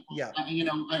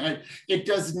 It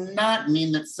does not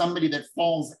mean that somebody that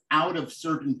falls out of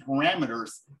certain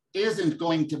parameters isn't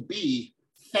going to be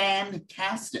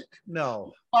fantastic.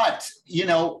 No. But,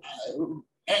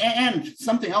 and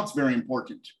something else very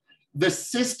important. The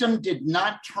system did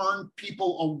not turn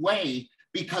people away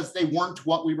because they weren't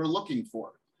what we were looking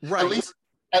for. Right.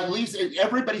 At least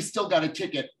everybody still got a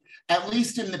ticket. At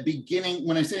least in the beginning,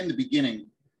 when I say in the beginning,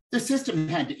 the system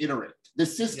had to iterate. The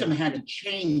system had to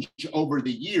change over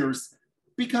the years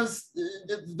because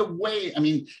the way,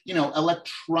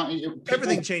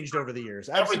 everything changed over the years.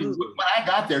 Absolutely. When I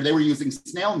got there, they were using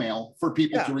snail mail for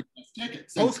people to request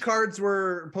tickets. Postcards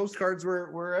were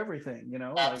everything,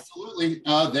 Absolutely.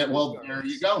 There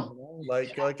you go.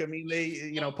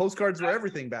 Postcards were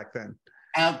everything back then.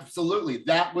 Absolutely.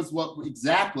 That was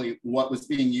exactly what was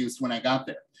being used when I got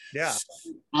there. Yeah.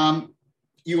 So,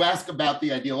 you ask about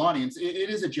the ideal audience. It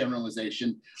is a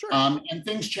generalization, sure. And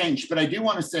things change. But I do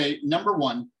want to say, number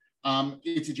one,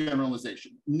 it's a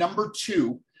generalization. Number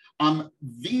two,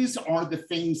 these are the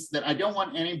things that I don't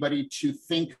want anybody to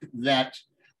think that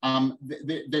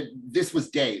that this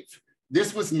was Dave.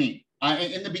 This was me.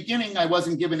 In the beginning, I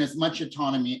wasn't given as much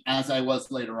autonomy as I was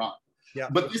later on. Yeah.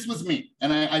 But this was me.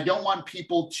 And I don't want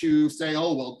people to say,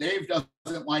 oh, well, Dave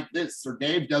doesn't like this or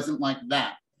Dave doesn't like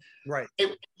that. Right. It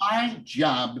was my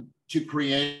job to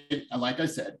create, like I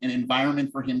said, an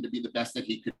environment for him to be the best that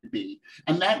he could be.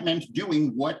 And that meant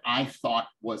doing what I thought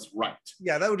was right.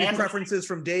 Yeah, that would be preferences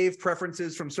from Dave,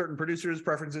 preferences from certain producers,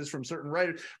 preferences from certain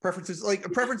writers,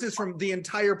 preferences from the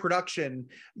entire production.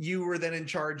 You were then in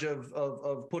charge of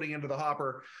putting into the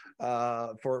hopper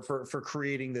for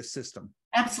creating this system.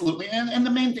 Absolutely. And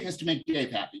the main thing is to make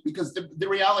Dave happy, because the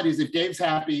reality is if Dave's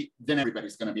happy, then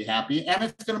everybody's going to be happy and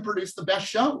it's going to produce the best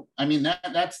show. I mean,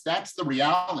 that's the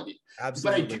reality.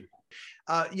 Absolutely.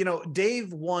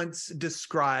 Dave once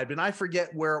described, and I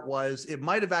forget where it was. It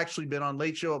might have actually been on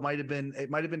Late Show. It might have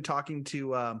been talking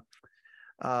to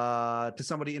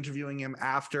somebody interviewing him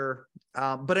after.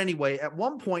 But anyway, at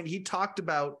one point he talked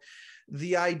about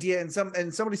the idea, and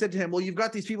somebody said to him, well, you've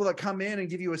got these people that come in and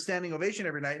give you a standing ovation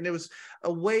every night. And it was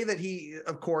a way that he,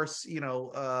 of course,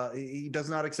 he does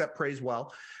not accept praise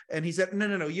well. And he said,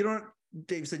 no, you don't.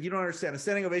 Dave said, you don't understand. A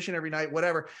standing ovation every night,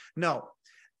 whatever. No,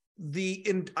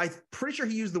 I'm pretty sure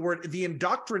he used the word, the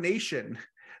indoctrination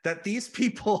that these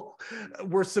people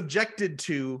were subjected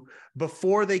to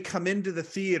before they come into the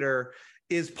theater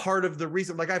is part of the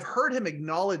reason. Like, I've heard him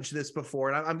acknowledge this before,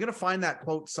 and I'm going to find that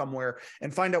quote somewhere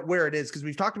and find out where it is, because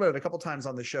we've talked about it a couple times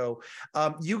on the show.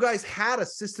 You guys had a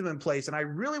system in place, and I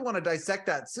really want to dissect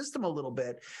that system a little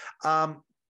bit.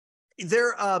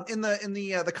 There in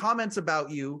the comments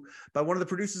about you by one of the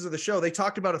producers of the show, they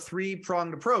talked about a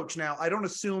 3-pronged approach. Now, I don't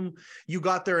assume you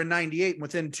got there in 98 and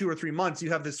within 2 or 3 months you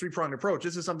have this 3-pronged approach.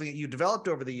 This is something that you developed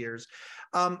over the years.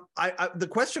 The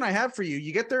question I have for you,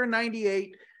 you get there in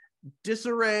 98,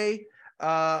 disarray,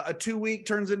 a 2-week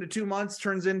turns into 2 months,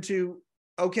 turns into,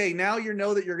 okay, now you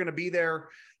know that you're going to be there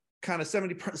kind of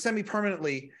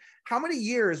semi-permanently. How many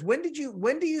years, when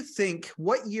do you think,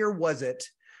 what year was it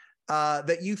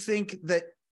that you think that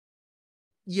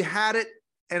you had it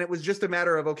and it was just a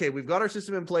matter of, okay, we've got our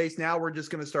system in place, now we're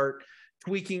just going to start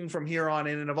tweaking from here on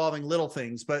in and evolving little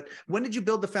things? But when did you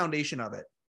build the foundation of it?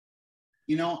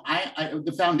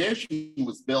 The foundation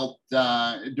was built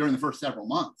during the first several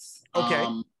months. Okay.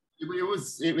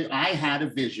 I had a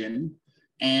vision,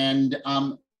 and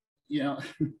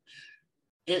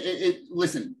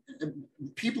listen,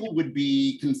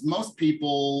 most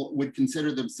people would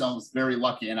consider themselves very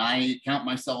lucky, and I count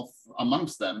myself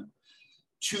amongst them,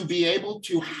 to be able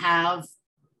to have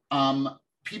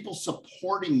people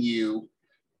supporting you.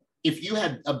 If you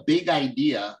had a big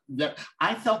idea, that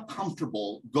I felt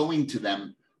comfortable going to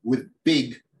them with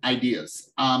big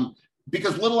ideas,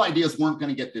 because little ideas weren't going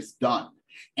to get this done.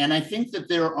 And I think that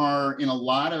there are, in a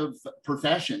lot of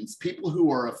professions, people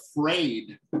who are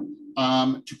afraid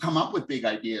to come up with big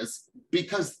ideas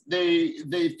because they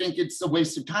think it's a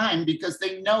waste of time, because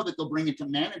they know that they'll bring it to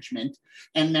management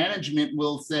and management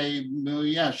will say, well,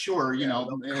 yeah, sure,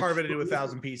 carve it into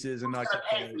 1,000 pieces and not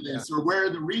pay for this, or where are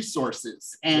the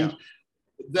resources? And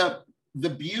the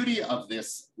beauty of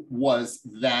this was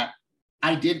that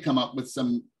I did come up with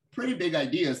some pretty big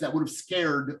ideas that would have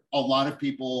scared a lot of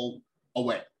people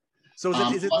away. So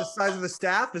is it the size of the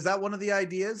staff? Is that one of the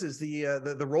ideas? Is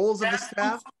the roles of the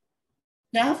staff?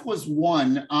 Staff was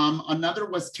one. Another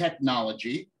was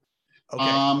technology.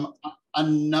 Okay.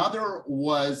 Another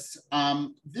was,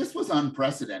 this was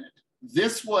unprecedented.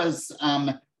 This was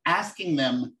asking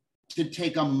them to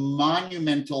take a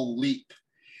monumental leap.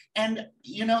 And,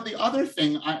 the other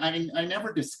thing, I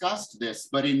never discussed this,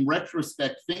 but in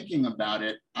retrospect, thinking about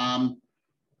it, I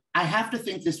have to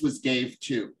think this was Dave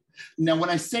too. Now, when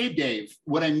I say Dave,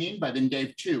 what I mean by then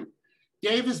Dave too,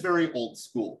 Dave is very old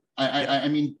school. I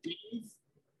mean, Dave,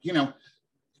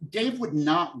 Dave would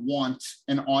not want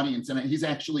an audience, and he's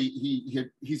actually,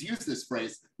 he's used this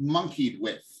phrase, monkeyed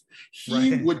with.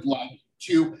 He would like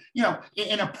to,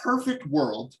 in a perfect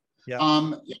world,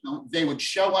 they would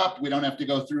show up. We don't have to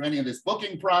go through any of this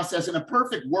booking process. In a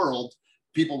perfect world,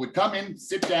 people would come in,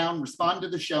 sit down, respond to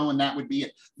the show, and that would be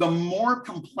it. The more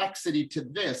complexity to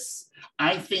this,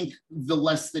 I think, the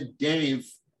less that Dave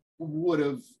would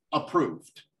have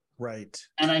approved. Right.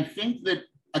 And I think that,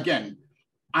 again,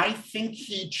 I think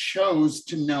he chose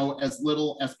to know as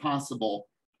little as possible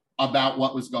about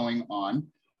what was going on,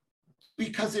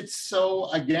 because it's so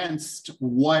against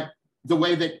the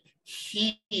way that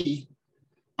he,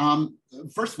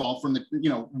 first of all, from the,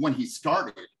 when he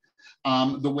started,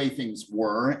 the way things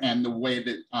were and the way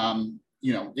that,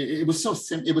 it was so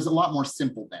simple. It was a lot more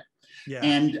simple then. Yeah.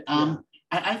 And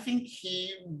I think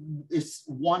he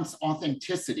wants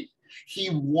authenticity. He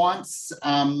wants,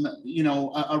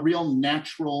 a real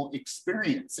natural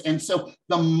experience. And so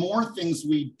the more things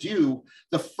we do,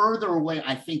 the further away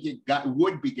I think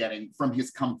would be getting from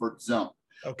his comfort zone.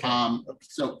 Okay.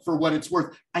 So for what it's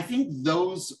worth, I think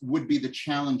those would be the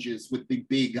challenges with the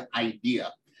big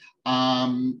idea.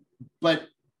 But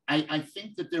I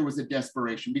think that there was a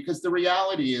desperation, because the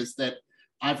reality is that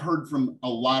I've heard from a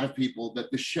lot of people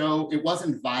that the show, it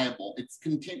wasn't viable. It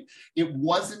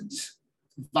wasn't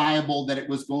viable that it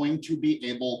was going to be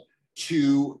able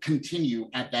to continue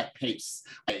at that pace.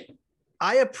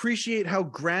 I appreciate how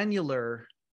granular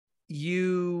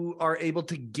you are able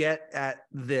to get at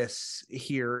this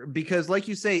here, because like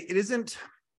you say, it isn't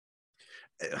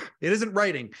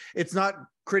writing. It's not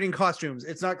creating costumes.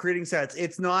 It's not creating sets.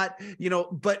 It's not,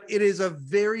 but it is a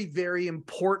very, very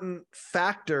important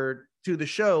factor to the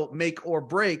show, make or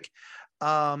break.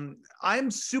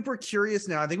 I'm super curious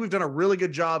now. I think we've done a really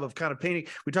good job of kind of painting.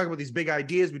 We talk about these big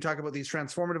ideas. We talk about these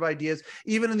transformative ideas.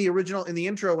 Even in the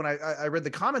intro, when I read the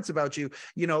comments about you,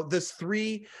 this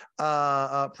three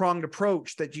pronged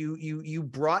approach that you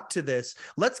brought to this.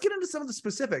 Let's get into some of the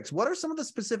specifics. What are some of the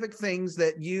specific things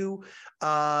that you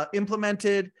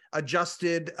implemented,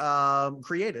 adjusted,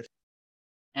 created?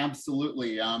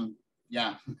 Absolutely.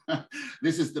 Yeah,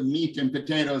 this is the meat and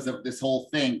potatoes of this whole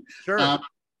thing. Sure.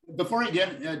 Before I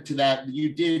get to that,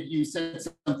 you said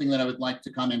something that I would like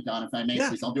to comment on, if I may,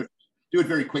 please. I'll do it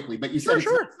very quickly. But you said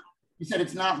you said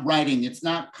it's not writing, it's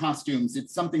not costumes,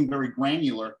 it's something very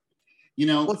granular.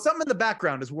 Well, something in the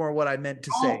background is more what I meant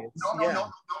to say.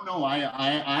 No.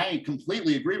 I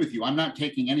completely agree with you. I'm not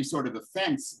taking any sort of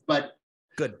offense, but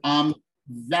good.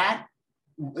 That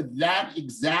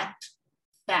exact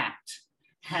fact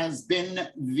has been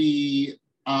the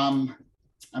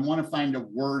I want to find a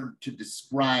word to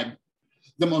describe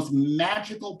the most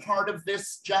magical part of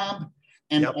this job,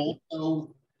 and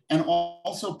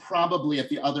also probably at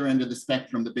the other end of the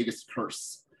spectrum, the biggest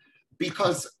curse.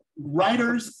 Because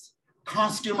writers,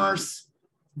 costumers,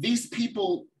 these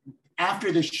people,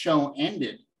 after this show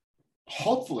ended,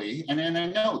 hopefully, and I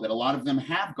know that a lot of them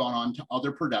have gone on to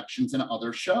other productions and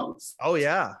other shows. Oh,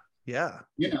 yeah. Yeah.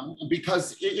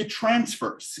 Because it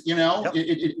transfers,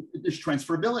 there's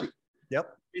transferability.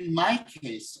 Yep. In my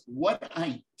case, what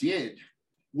I did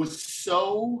was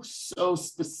so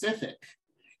specific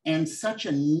and such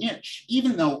a niche,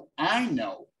 even though I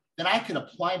know that I could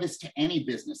apply this to any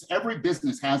business. Every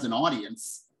business has an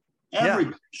audience.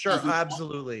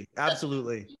 Absolutely.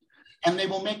 And they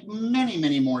will make many,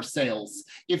 many more sales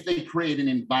if they create an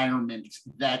environment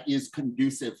that is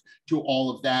conducive to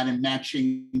all of that and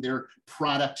matching their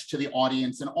product to the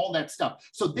audience and all that stuff.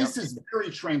 So this is very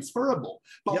transferable.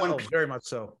 But very much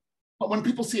so. But when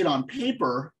people see it on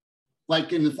paper,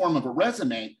 like in the form of a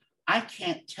resume, I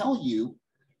can't tell you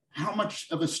how much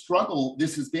of a struggle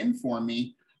this has been for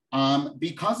me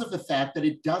because of the fact that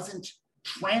it doesn't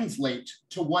translate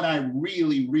to what I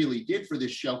really, really did for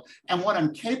this show and what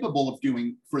I'm capable of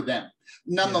doing for them.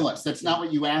 Nonetheless, that's not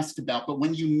what you asked about, but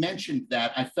when you mentioned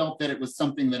that, I felt that it was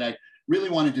something that I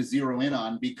really wanted to zero in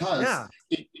on, because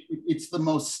it's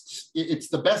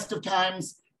the best of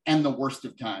times and the worst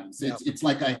of times. It's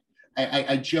like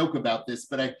I joke about this,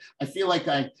 but I feel like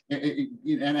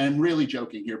and I'm really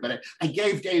joking here, but I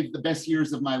gave Dave the best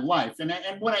years of my life. And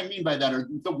what I mean by that are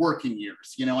the working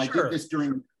years. I did this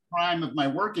during the prime of my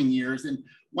working years. And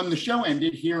when the show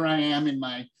ended, here I am in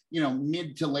my,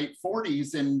 mid to late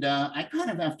 40s. And I kind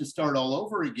of have to start all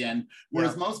over again.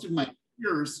 Whereas most of my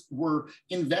peers were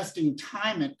investing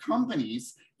time at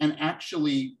companies and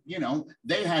actually,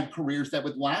 they had careers that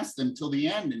would last them till the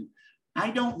end. And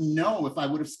I don't know if I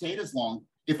would have stayed as long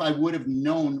if I would have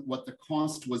known what the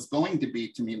cost was going to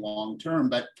be to me long term,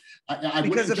 but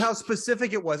because of how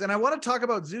specific it was. And I want to talk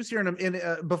about Zeus here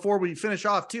before we finish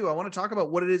off too. I want to talk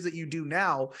about what it is that you do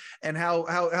now and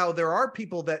how there are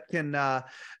people that can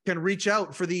reach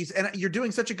out for these. And you're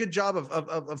doing such a good job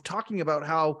of talking about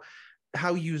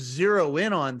how you zero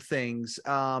in on things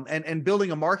and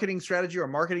building a marketing strategy or a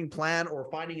marketing plan or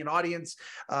finding an audience,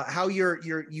 how you're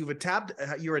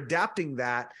adapting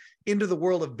that into the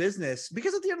world of business,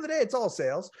 because at the end of the day, it's all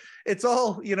sales. It's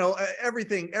all,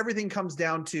 everything comes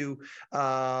down to,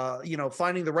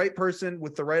 finding the right person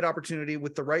with the right opportunity,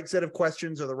 with the right set of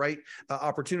questions or the right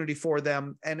opportunity for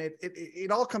them. And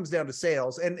it all comes down to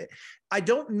sales. And I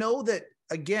don't know that,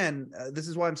 again, this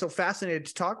is why I'm so fascinated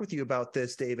to talk with you about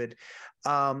this, David.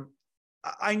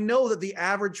 I know that the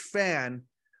average fan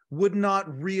would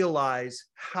not realize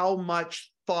how much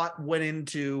thought went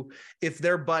into if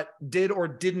their butt did or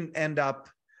didn't end up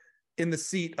in the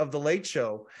seat of the Late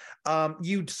Show.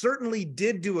 You certainly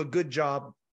did do a good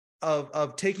job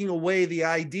of taking away the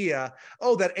idea,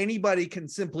 oh, that anybody can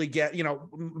simply get,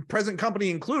 present company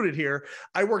included here.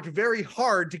 I worked very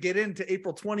hard to get into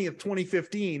April 20th,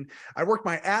 2015. I worked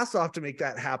my ass off to make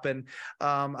that happen.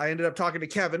 I ended up talking to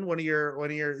Kevin, one of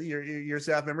your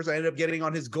staff members. I ended up getting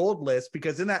on his gold list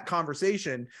because in that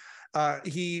conversation,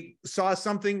 he saw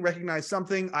something, recognized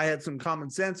something. I had some common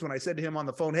sense when I said to him on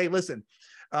the phone, hey, listen,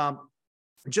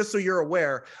 just so you're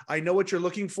aware, I know what you're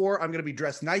looking for. I'm going to be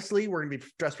dressed nicely. We're going to be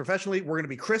dressed professionally. We're going to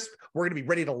be crisp. We're going to be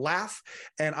ready to laugh.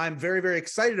 And I'm very, very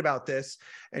excited about this.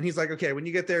 And he's like, okay, when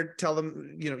you get there, tell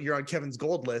them, you're on Kevin's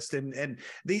gold list. And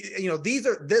these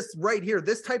are this right here,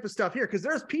 this type of stuff here, because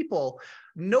there's people,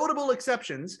 notable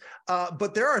exceptions,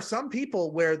 but there are some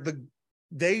people where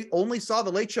they only saw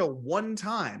the Late Show one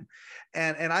time.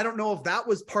 And I don't know if that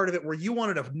was part of it, where you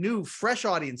wanted a new, fresh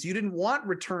audience. You didn't want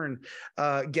return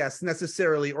guests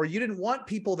necessarily, or you didn't want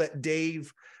people that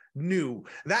Dave knew,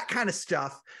 that kind of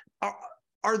stuff.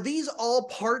 Are these all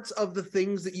parts of the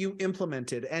things that you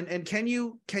implemented? And can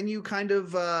you kind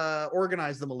of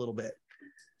organize them a little bit?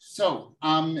 So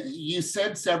you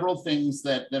said several things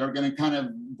that are going to kind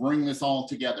of bring this all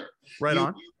together. Right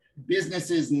on.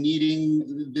 Businesses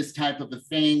needing this type of a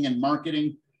thing and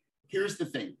marketing. Here's the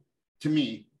thing. To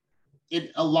me,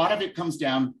 a lot of it comes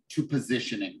down to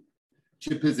positioning,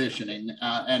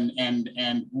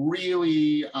 and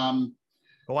really.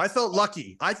 I felt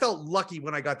lucky. I felt lucky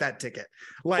when I got that ticket.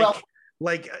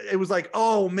 Like it was like,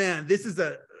 oh man, this is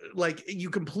you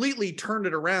completely turned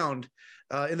it around.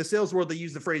 In the sales world, they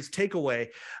use the phrase takeaway,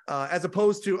 as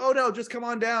opposed to, oh no, just come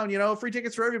on down, free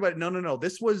tickets for everybody. No.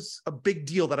 This was a big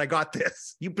deal that I got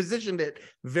this. You positioned it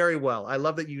very well. I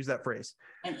love that you use that phrase.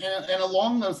 And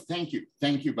along those, thank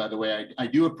you, by the way, I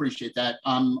do appreciate that.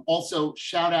 Also,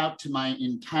 shout out to my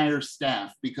entire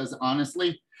staff, because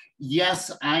honestly,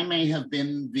 yes, I may have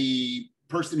been the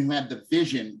person who had the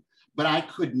vision, but I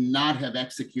could not have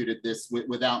executed this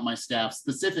without my staff.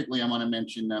 Specifically, I want to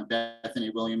mention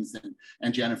Bethany Williams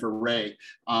and Jennifer Ray.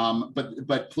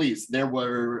 But please, there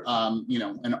were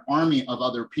an army of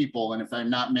other people. And if I'm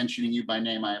not mentioning you by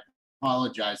name, I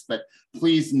apologize. But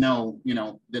please know,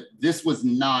 that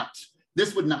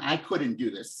I couldn't do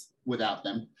this without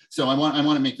them. So I want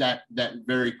to make that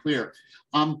very clear.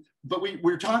 But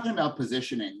we're talking about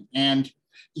positioning, and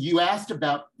you asked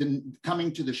about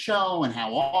coming to the show and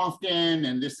how often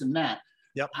and this and that.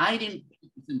 Yep. I didn't put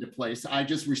this into place. I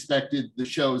just respected the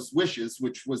show's wishes,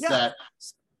 which was that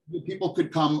people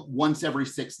could come once every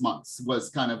 6 months was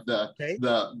kind of the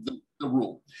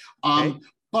rule.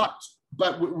 But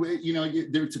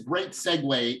there's a great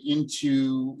segue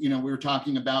into, we were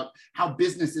talking about how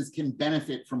businesses can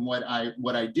benefit from what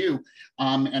I do,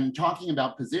 and talking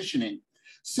about positioning.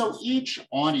 So each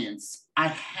audience, I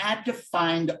had to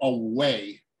find a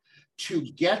way to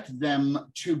get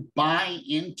them to buy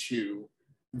into,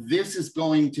 this is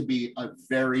going to be a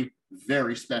very,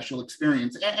 very special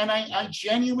experience. And I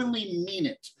genuinely mean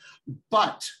it.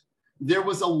 But there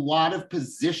was a lot of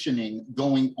positioning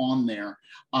going on there.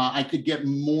 I could get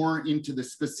more into the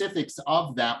specifics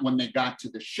of that when they got to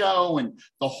the show, and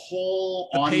the whole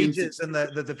audience. Pages and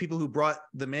the people who brought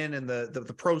them in, and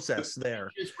the process there.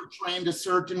 The pages were trained a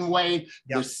certain way.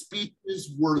 Yep. The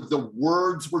speeches the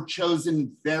words were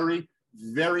chosen very,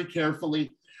 very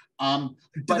carefully.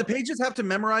 Did the pages have to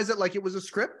memorize it like it was a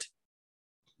script?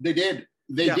 They did.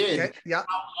 They did. Okay. Yeah.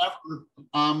 However,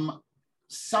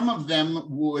 some of them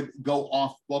would go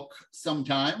off book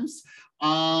sometimes,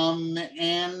 and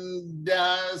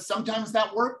sometimes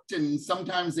that worked, and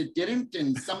sometimes it didn't,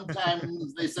 and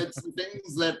sometimes they said some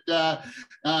things that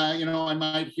I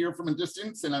might hear from a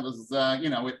distance, and I was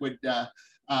it would.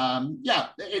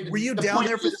 Were you down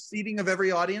there for the seating of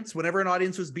every audience? Whenever an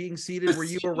audience was being seated, were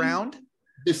you around?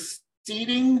 The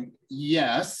seating,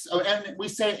 yes, and we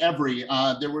say every.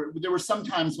 There were some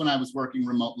times when I was working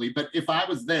remotely, but if I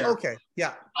was there, okay,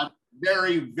 yeah, I'm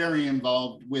very, very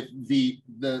involved with the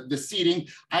seating.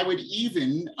 I would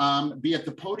even be at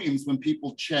the podiums when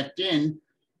people checked in,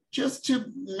 just to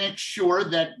make sure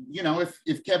that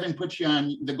if Kevin put you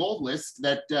on the gold list,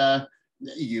 that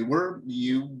you were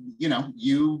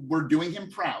doing him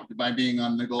proud by being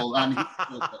on the gold.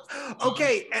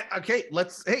 Okay.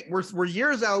 We're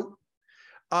years out.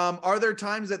 Are there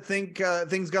times that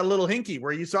things got a little hinky,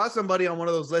 where you saw somebody on one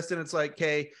of those lists and it's like,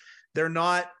 hey, they're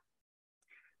not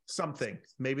something,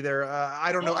 maybe they're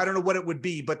I don't know what it would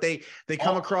be, but they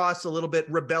come across a little bit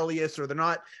rebellious, or they're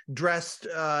not dressed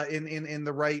in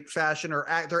the right fashion, or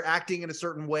they're acting in a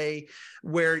certain way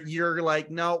where you're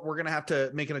like, no, we're gonna have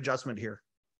to make an adjustment here?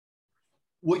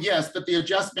 Well, yes, but the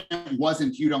adjustment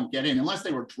wasn't you don't get in unless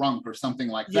they were drunk or something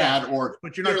like that, or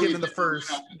but you're not getting the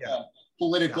first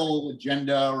political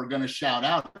agenda or going to shout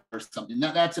out or something.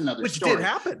 That's another story. Which did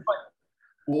happen.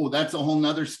 Oh, that's a whole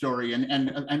nother story.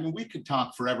 And I mean, we could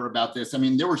talk forever about this. I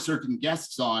mean, there were certain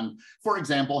guests on, for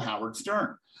example, Howard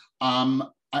Stern.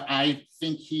 I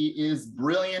think he is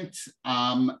brilliant.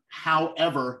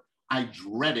 However, I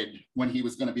dreaded when he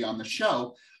was going to be on the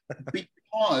show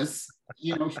because,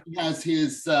 you know, he has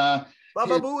his...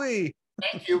 Baba Booey.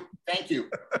 Thank you.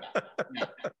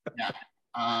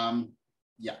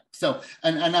 Yeah. So,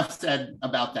 and enough said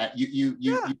about that. You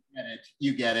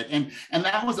get it. And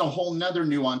that was a whole nother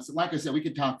nuance. Like I said, we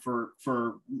could talk for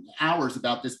hours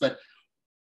about this, but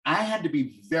I had to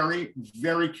be very,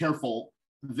 very careful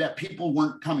that people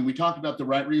weren't coming. We talked about the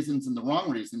right reasons and the wrong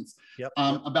reasons,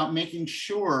 about making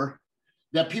sure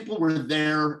that people were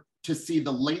there to see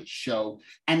the Late Show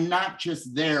and not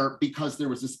just there because there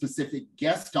was a specific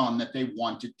guest on that they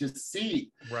wanted to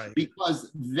see. Right.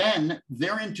 Because then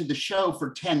they're into the show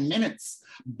for 10 minutes,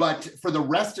 but for the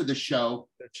rest of the show,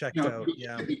 they're checked out.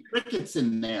 Yeah. Could be crickets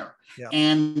in there. Yeah.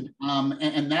 And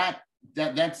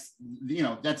that's, you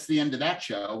know, that's the end of that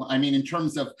show. I mean, in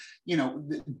terms of, you know,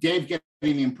 Dave getting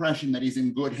the impression that he's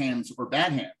in good hands or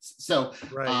bad hands. So,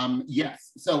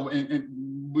 yes. So and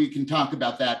we can talk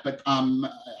about that, but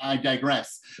I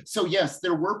digress. So yes,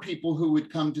 there were people who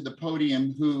would come to the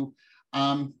podium who,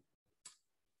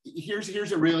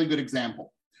 here's a really good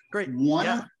example. Great. One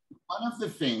of the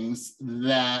things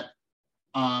that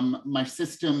my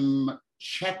system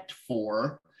checked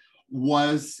for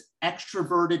was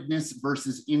extrovertedness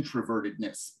versus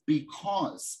introvertedness,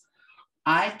 because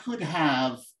I could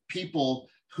have people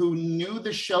who knew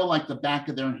the show like the back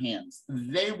of their hands.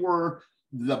 They were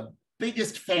the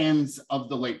biggest fans of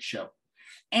the Late Show.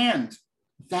 And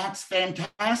that's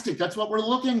fantastic. That's what we're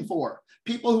looking for.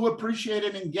 People who appreciate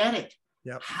it and get it.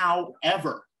 Yep.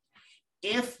 However,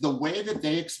 if the way that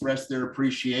they express their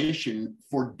appreciation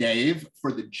for Dave,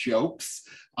 for the jokes,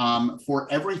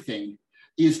 for everything,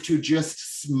 is to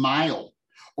just smile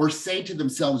or say to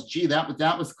themselves, gee,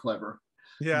 that was clever.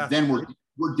 Yeah. Then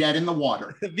we're dead in the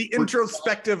water. The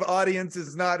introspective audience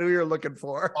is not who you're looking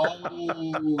for. Oh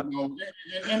no.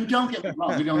 And don't get me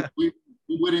wrong,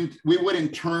 we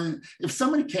wouldn't turn, if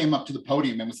somebody came up to the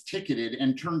podium and was ticketed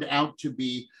and turned out to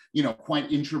be, you know,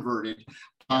 quite introverted,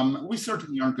 we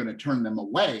certainly aren't going to turn them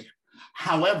away.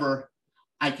 However,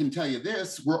 I can tell you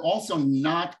this, we're also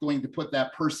not going to put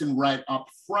that person right up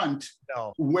front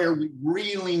where we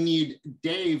really need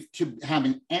Dave to have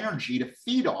an energy to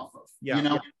feed off of, you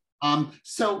know?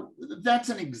 So that's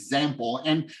an example.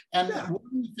 And one of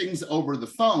the things over the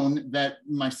phone that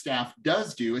my staff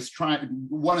does do is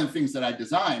one of the things that I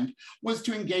designed was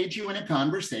to engage you in a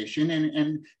conversation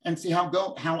and see how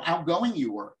outgoing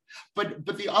you were. But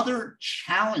the other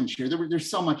challenge here, there's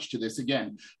so much to this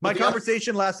again. My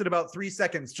conversation lasted about 3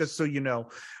 seconds, just so you know,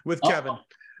 with Kevin.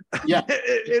 Yeah,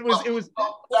 it was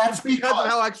that's because of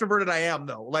how extroverted I am,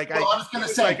 though. Like I was going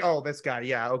to say, like, oh, this guy,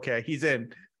 okay, he's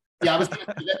in. Yeah, I was going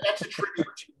to say that's a tribute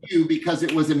to you because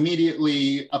it was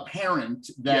immediately apparent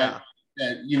that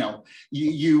you know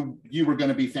you were going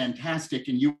to be fantastic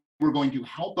and you were going to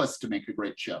help us to make a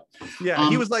great show. Yeah,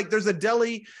 he was like, "There's a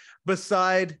deli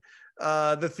beside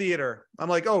the theater." I'm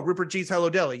like, "Oh, Rupert G's Hello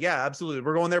Deli. Yeah, absolutely.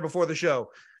 We're going there before the show."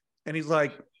 And he's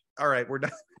like, "All right, we're done."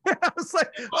 I was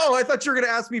like, "Oh, I thought you were going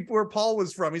to ask me where Paul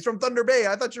was from. He's from Thunder Bay.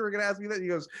 I thought you were going to ask me that." He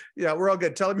goes, "Yeah, we're all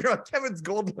good. Tell him you're on Kevin's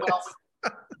gold list."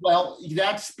 Well,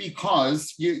 that's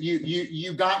because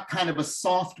you got kind of a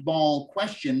softball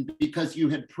question because you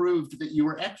had proved that you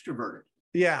were extroverted.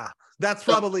 Yeah, that's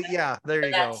probably there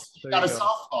you go. You got a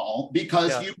softball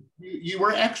because you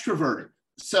were extroverted.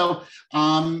 So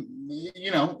you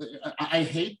know, I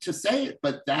hate to say it,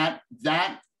 but that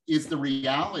is the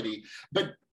reality.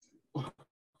 But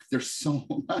there's so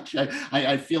much.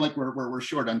 I feel like we're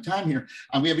short on time here.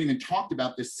 We haven't even talked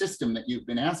about this system that you've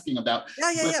been asking about.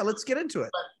 Yeah. Let's get into it.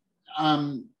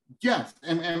 But, yes,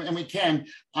 and we can.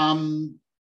 I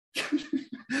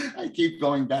keep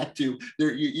going back to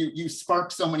there. You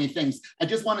spark so many things. I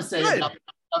just want to say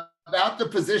about the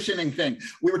positioning thing.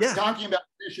 We were talking about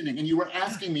positioning, and you were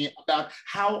asking me about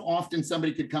how often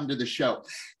somebody could come to the show.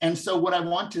 And so what I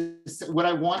want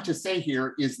to say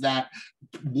here is that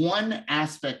one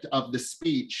aspect of the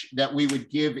speech that we would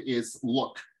give is,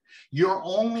 look, you're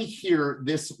only here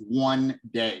this one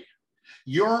day.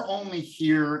 You're only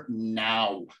here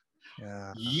now.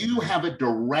 Yeah. You have a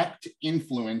direct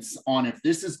influence on if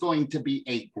this is going to be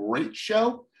a great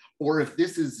show or if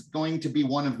this is going to be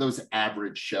one of those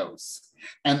average shows.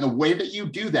 And the way that you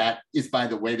do that is by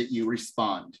the way that you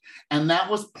respond. And that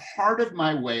was part of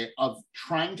my way of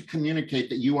trying to communicate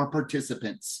that you are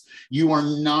participants. You are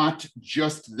not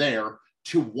just there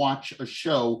to watch a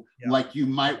show like you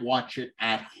might watch it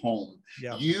at home.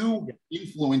 You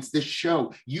influence this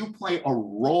show. You play a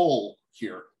role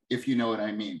here, if you know what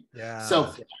I mean.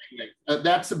 So anyway,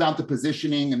 that's about the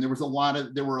positioning. And there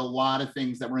were a lot of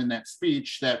things that were in that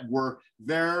speech that were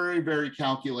very, very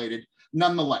calculated.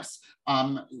 Nonetheless,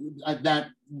 that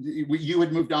you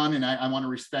had moved on, and I want to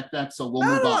respect that. So we'll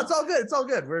move on. It's all good. It's all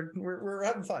good. We're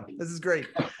having fun. This is great.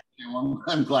 Well,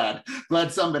 I'm glad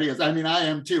somebody is. I mean, I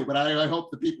am too, but I hope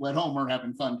the people at home are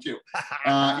having fun too.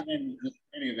 In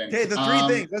any event. Okay, the three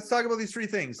things. Let's talk about these three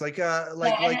things. I don't know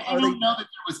that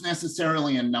there was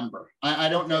necessarily a number. I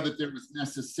don't know that there was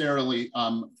necessarily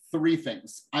three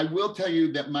things. I will tell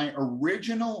you that my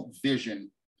original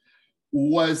vision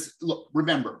was, look,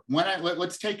 remember,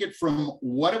 let's take it from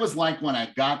what it was like when I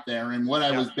got there and what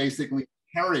I was basically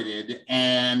inherited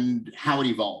and how it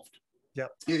evolved.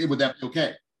 Would that be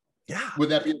okay? Would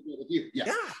that be okay with you?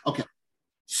 Okay.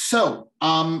 So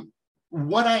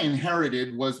what I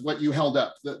inherited was what you held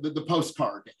up, the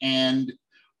postcard. And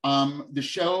the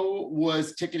show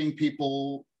was ticketing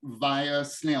people via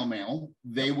snail mail.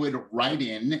 They would write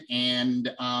in, and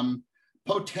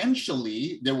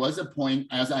potentially there was a point,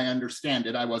 as I understand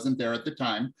it, I wasn't there at the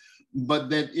time,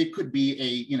 but that it could be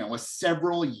a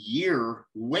several year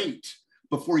wait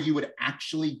before you would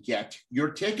actually get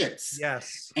your tickets.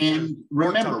 And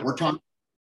remember, we're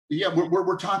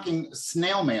talking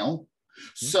snail mail.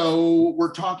 So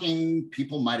we're talking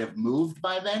people might have moved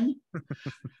by then.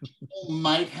 People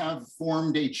might have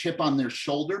formed a chip on their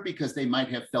shoulder because they might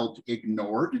have felt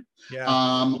ignored.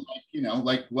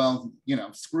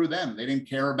 Screw them. They didn't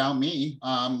care about me.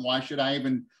 Why should I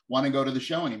even want to go to the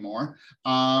show anymore?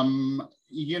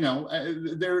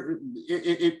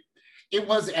 It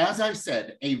was, as I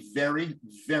said, a very,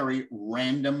 very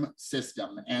random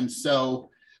system. And so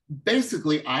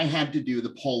basically I had to do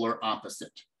the polar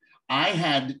opposite. I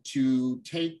had to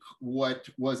take what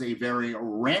was a very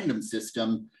random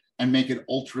system and make it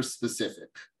ultra specific.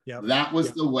 That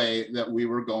was the way that we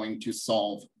were going to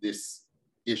solve this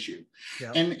issue.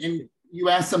 And you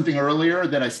asked something earlier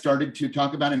that I started to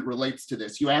talk about, and it relates to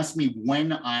this. You asked me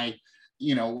when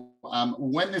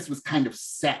when this was kind of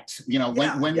set, and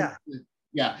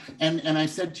I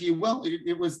said to you, well,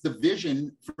 it was the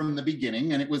vision from the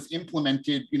beginning, and it was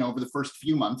implemented, over the first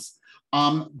few months.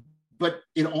 But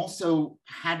it also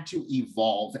had to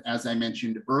evolve, as I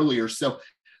mentioned earlier. So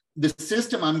the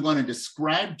system I'm going to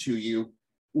describe to you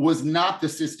was not the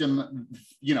system,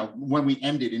 when we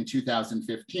ended in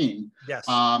 2015.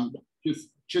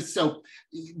 Just so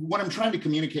what I'm trying to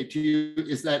communicate to you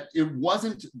is that it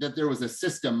wasn't that there was a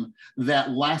system that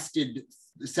lasted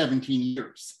 17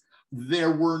 years.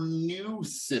 There were new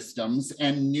systems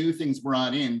and new things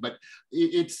brought in, but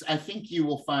I think you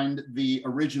will find the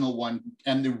original one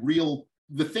and the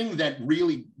thing that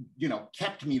really,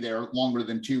 kept me there longer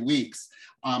than 2 weeks.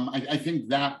 I think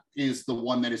that is the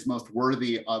one that is most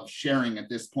worthy of sharing at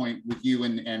this point with you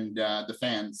and the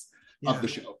fans of the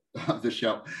show.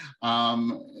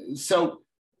 So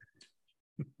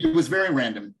it was very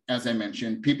random, as I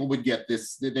mentioned. People would get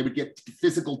they would get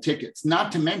physical tickets,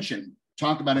 not to mention,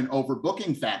 talk about an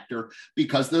overbooking factor,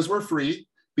 because those were free,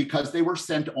 because they were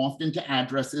sent often to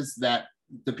addresses that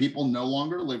the people no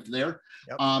longer lived there.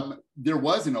 There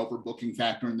was an overbooking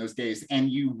factor in those days,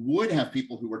 and you would have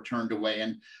people who were turned away.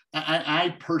 And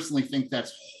I personally think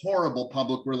that's horrible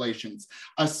public relations,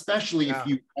 especially if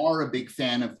you are a big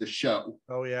fan of the show.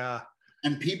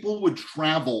 And people would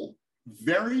travel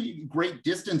very great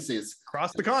distances.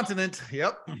 Across the continent.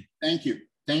 Thank you.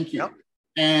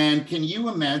 And can you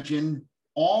imagine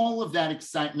all of that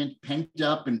excitement pent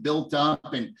up and built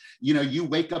up, and you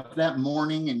wake up that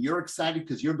morning and you're excited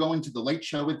because you're going to the Late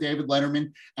Show with David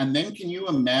Letterman, and then can you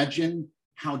imagine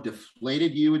how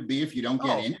deflated you would be if you don't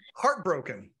get in?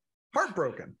 Heartbroken.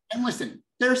 And listen,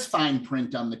 there's fine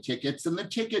print on the tickets, and the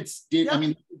tickets did. I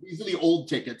mean, these are the old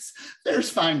tickets. There's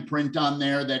fine print on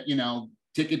there that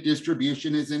ticket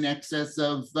distribution is in excess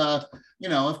of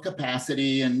of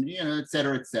capacity, and et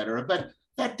cetera, but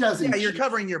that doesn't. You're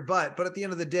covering your butt, but at the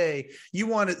end of the day, you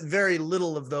want very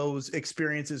little of those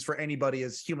experiences for anybody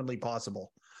as humanly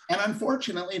possible. And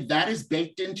unfortunately, that is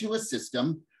baked into a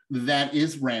system that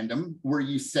is random, where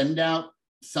you send out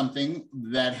something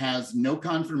that has no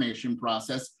confirmation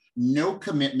process, no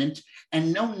commitment,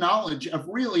 and no knowledge of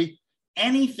really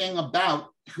anything about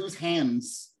whose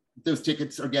hands those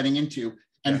tickets are getting into,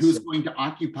 and who's going to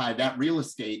occupy that real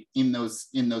estate in those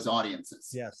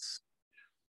audiences.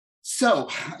 So,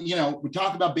 we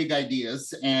talk about big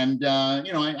ideas, and, I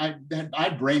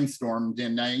brainstormed,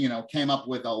 and I, came up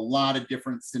with a lot of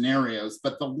different scenarios,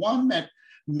 but the one that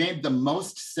made the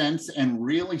most sense and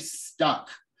really stuck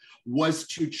was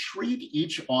to treat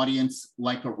each audience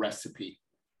like a recipe,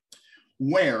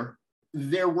 where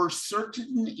there were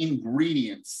certain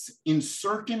ingredients in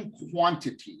certain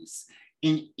quantities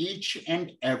in each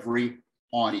and every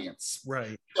audience.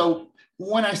 Right. So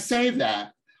when I say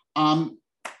that,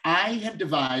 I had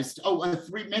devised,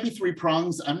 maybe three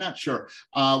prongs. I'm not sure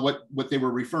what they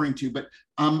were referring to, but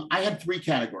I had three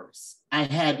categories. I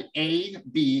had A,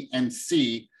 B, and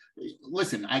C.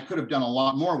 Listen, I could have done a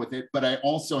lot more with it, but I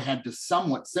also had to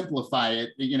somewhat simplify it.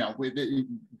 It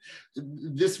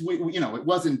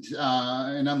wasn't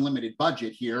an unlimited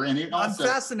budget here, and I'm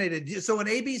fascinated. So an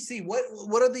ABC,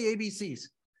 what are the ABCs?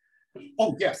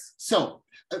 Oh yes. So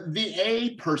the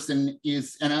A person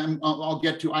is, and I'll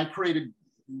get to. I created.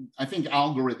 I think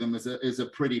algorithm is a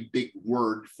pretty big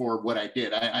word for what I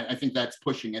did. I think that's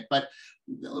pushing it, but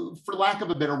for lack of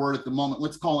a better word at the moment,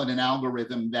 let's call it an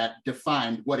algorithm that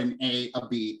defined what an A, a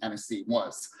B, and a C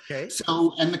was. Okay.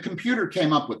 So, and the computer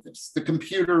came up with this. The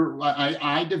computer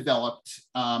I developed,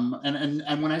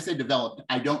 and when I say developed,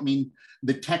 I don't mean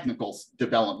the technical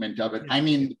development of it. I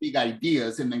mean the big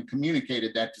ideas, and then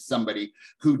communicated that to somebody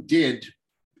who did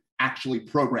actually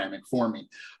program it for me.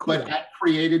 Cool. But I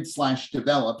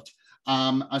created/developed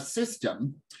a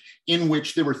system in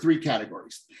which there were three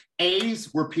categories.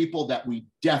 A's were people that we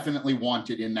definitely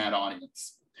wanted in that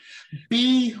audience.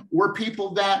 B were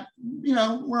people that,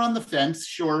 were on the fence.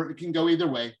 Sure, it can go either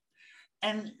way.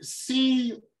 And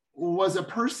C was a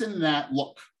person that,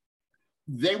 look,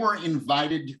 they were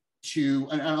invited to,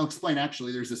 and I'll explain,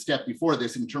 actually, there's a step before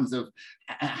this in terms of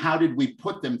how did we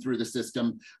put them through the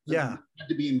system. Yeah. They had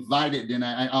to be invited, and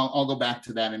I'll go back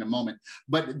to that in a moment.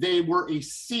 But they were a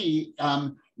C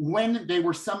when they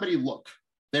were somebody, look,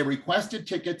 they requested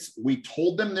tickets. We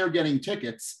told them they're getting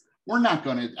tickets. We're not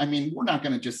going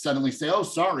to just suddenly say, oh,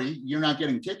 sorry, you're not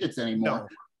getting tickets anymore. No,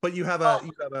 but you have a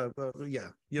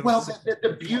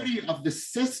the beauty of the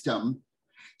system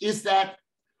is that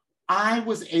I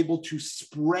was able to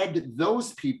spread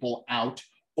those people out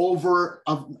over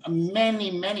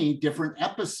many, many different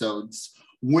episodes.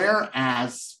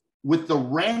 Whereas with the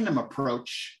random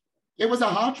approach, it was a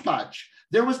hodgepodge.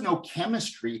 There was no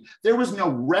chemistry. There was no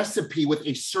recipe with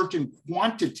a certain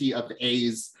quantity of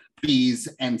A's, B's,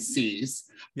 and C's.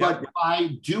 Yep. But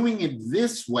by doing it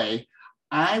this way,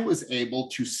 I was able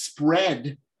to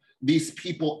spread these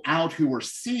people out who were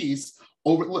C's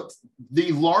over. Look,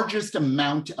 the largest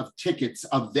amount of tickets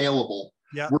available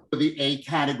were for the A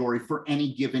category for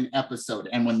any given episode.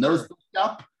 And when those booked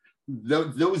up,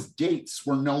 those dates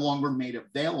were no longer made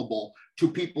available to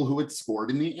people who had scored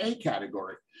in the A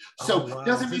category. So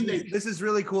doesn't mean this is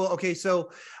really cool. Okay,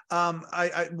 so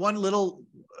I one little,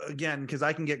 again, because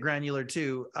I can get granular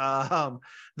too.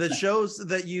 The shows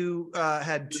that you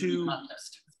had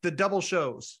the double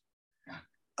shows.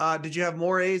 Did you have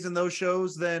more A's in those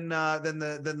shows than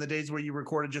the days where you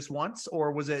recorded just once,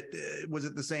 or was it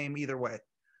the same either way?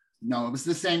 No, it was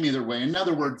the same either way. In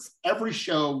other words, every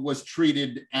show was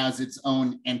treated as its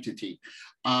own entity.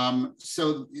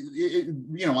 So,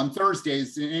 on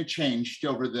Thursdays, and it changed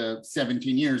over the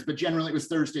 17 years, but generally it was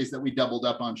Thursdays that we doubled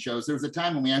up on shows. There was a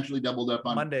time when we actually doubled up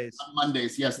on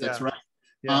Mondays. Yes, that's right.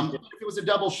 Yeah. If it was a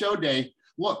double show day,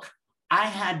 look, I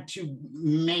had to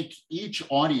make each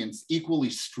audience equally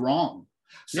strong.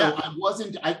 So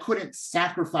I couldn't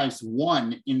sacrifice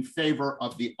one in favor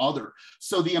of the other.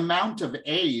 So the amount of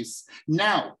A's,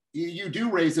 now you do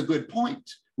raise a good point.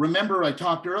 Remember, I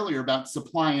talked earlier about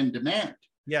supply and demand.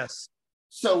 Yes.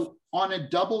 So on a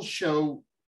double show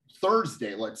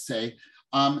Thursday, let's say,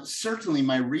 certainly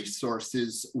my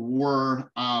resources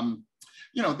were,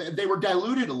 they were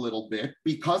diluted a little bit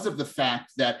because of the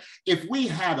fact that if we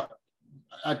had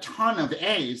a ton of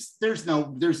A's, there's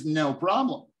no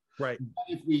problem. Right. But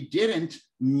if we didn't,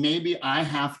 maybe I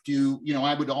have to,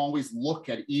 I would always look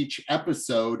at each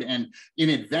episode and in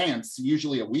advance,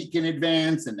 usually a week in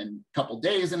advance and then a couple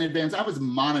days in advance. I was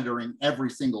monitoring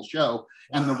every single show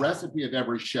and the recipe of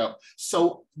every show.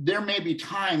 So there may be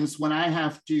times when I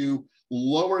have to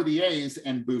lower the A's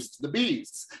and boost the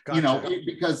B's, gotcha.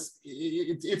 Because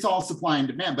it's all supply and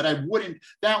demand. But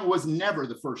that was never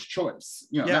the first choice.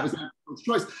 That was not the first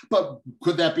choice. But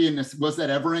could that be was that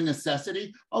ever a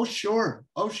necessity? Oh, sure.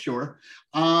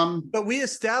 But we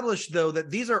established, though, that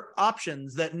these are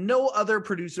options that no other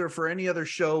producer for any other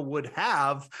show would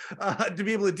have to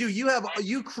be able to do.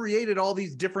 You created all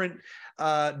these different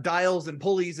dials and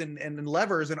pulleys and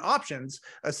levers and options,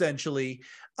 essentially.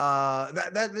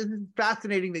 That is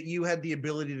fascinating that you had the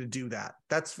ability to do that.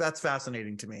 That's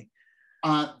fascinating to me.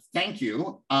 Thank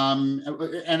you.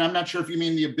 And I'm not sure if you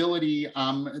mean the ability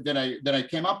that I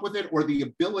came up with it, or the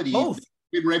ability Both.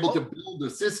 we were able Both. to build a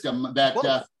system that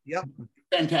Yep.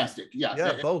 fantastic. Yeah,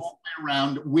 Both. all the way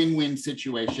around win-win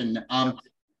situation.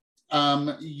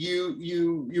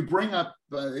 You bring up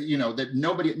that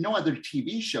no other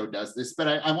TV show does this, but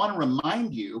I want to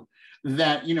remind you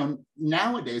that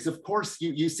nowadays, of course,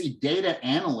 you see data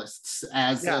analysts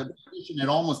as a position at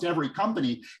almost every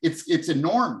company. It's a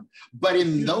norm, but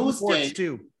in those days,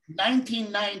 too.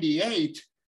 1998,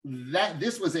 that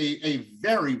this was a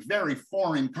very, very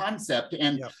foreign concept.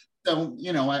 And so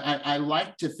I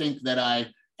like to think that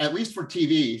at least for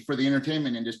TV, for the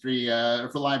entertainment industry,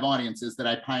 for live audiences, that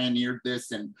I pioneered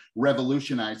this and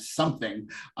revolutionized something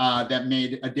that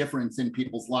made a difference in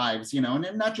people's lives,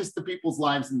 and not just the people's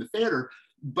lives in the theater,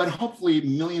 but hopefully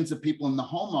millions of people in the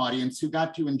home audience who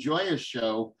got to enjoy a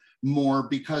show more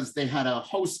because they had a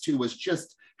host who was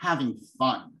just having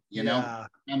fun,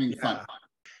 having fun.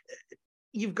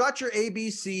 You've got your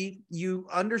ABC. You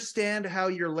understand how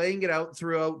you're laying it out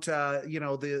throughout,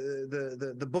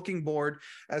 the booking board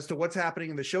as to what's happening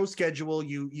in the show schedule.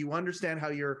 You understand how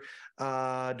you're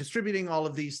distributing all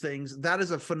of these things. That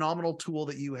is a phenomenal tool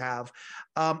that you have.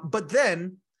 But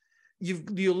then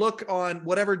you look on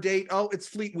whatever date. Oh, it's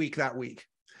Fleet Week that week.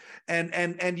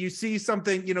 And you see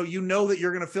something, that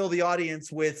you're going to fill the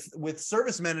audience with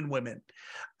servicemen and women.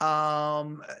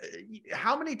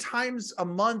 How many times a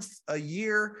month, a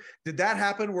year did that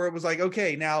happen where it was like,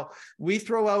 okay, now we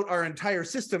throw out our entire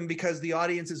system because the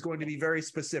audience is going to be very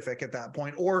specific at that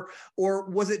point? Or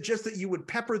was it just that you would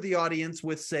pepper the audience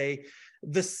with, say,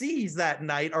 the C's that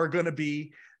night are going to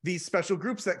be these special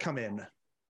groups that come in?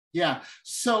 Yeah,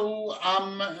 so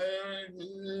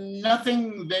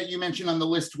nothing that you mentioned on the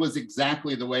list was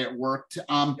exactly the way it worked,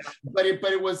 but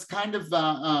it was kind of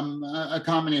a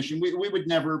combination. We would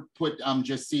never put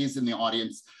just C's in the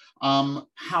audience.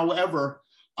 However,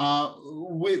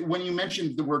 when you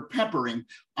mentioned the word peppering,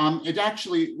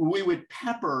 we would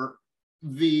pepper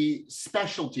the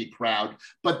specialty crowd,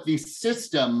 but the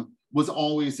system was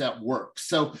always at work.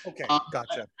 So, okay,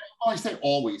 gotcha. I say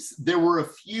always. There were a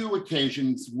few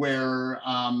occasions where,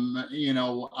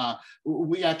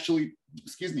 we actually,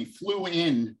 flew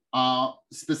in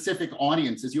specific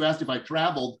audiences. You asked if I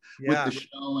traveled with the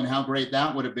show and how great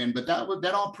that would have been, but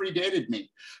that all predated me.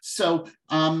 So,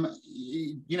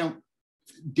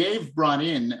 Dave brought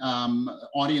in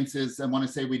audiences. I want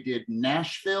to say we did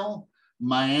Nashville,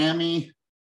 Miami,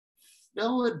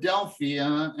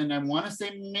 Philadelphia, and I want to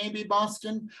say maybe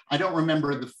Boston. I don't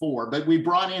remember the four, but we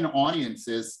brought in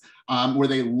audiences where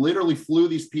they literally flew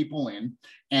these people in,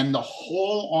 and the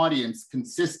whole audience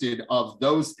consisted of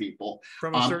those people.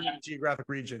 From a certain geographic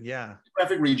region,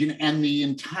 Geographic region, and the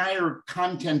entire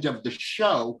content of the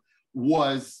show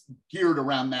was geared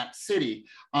around that city.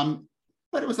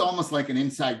 But it was almost like an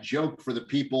inside joke for the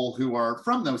people who are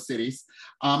from those cities.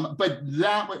 But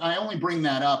I only bring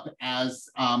that up as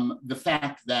the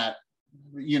fact that,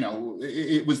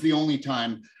 it was the only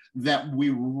time that we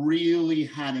really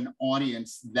had an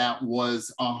audience that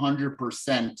was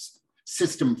 100%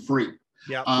 system free.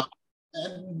 Yeah.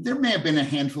 There may have been a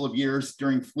handful of years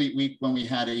during Fleet Week when we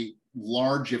had a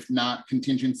large, if not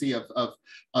contingency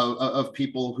of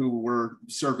people who were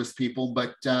service people,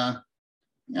 but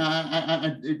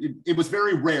it was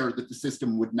very rare that the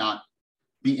system would not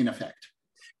be in effect.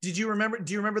 Do you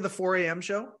remember the 4 a.m.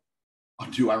 show? Oh,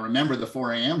 do I remember the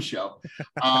 4 a.m. show?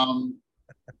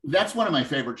 That's one of my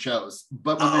favorite shows.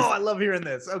 But I love hearing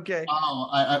this. Okay.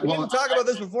 We didn't talk about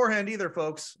this beforehand either,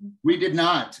 folks. We did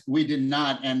not.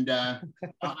 And Amy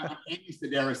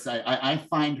Sedaris, I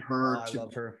find her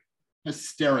love her.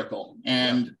 Hysterical.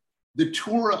 And the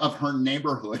tour of her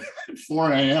neighborhood at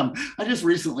 4 a.m. I just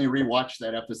recently rewatched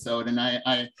that episode, and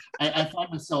I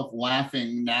find myself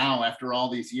laughing now after all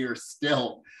these years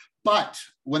still. But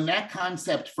when that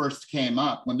concept first came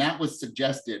up, when that was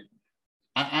suggested,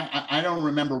 I don't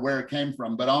remember where it came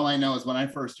from, but all I know is when I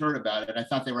first heard about it, I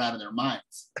thought they were out of their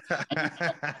minds.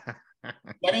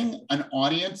 Getting an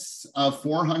audience of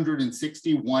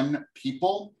 461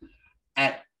 people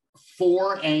at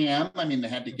 4 a.m. I mean, they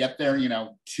had to get there,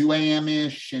 2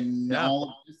 a.m.-ish and all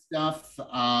of this stuff.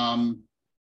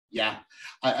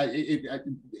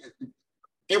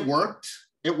 It worked.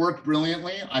 It worked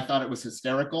brilliantly. I thought it was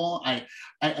hysterical.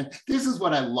 This is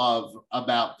what I love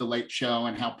about The Late Show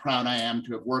and how proud I am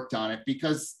to have worked on it,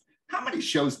 because how many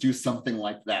shows do something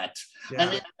like that? Yeah. I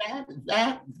mean,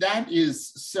 that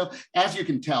is so, as you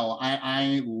can tell,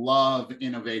 I love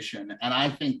innovation. And I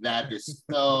think that is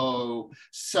so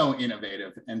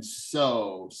innovative and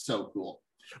so cool.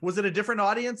 Was it a different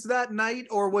audience that night,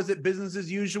 or was it business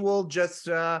as usual? Just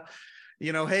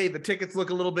hey, the tickets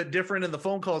look a little bit different and the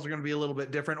phone calls are going to be a little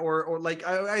bit different, or like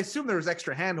I assume there was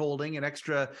extra hand holding and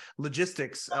extra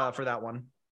logistics for that one.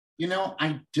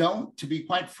 I don't, to be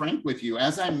quite frank with you.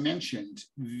 As I mentioned,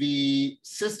 the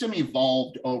system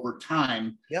evolved over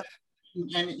time. Yep.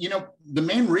 And, the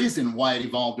main reason why it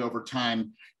evolved over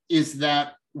time is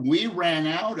that we ran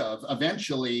out of,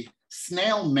 eventually,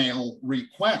 snail mail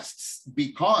requests,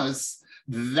 because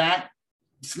that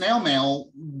snail mail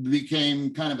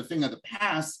became kind of a thing of the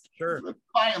past, sure,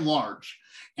 by and large.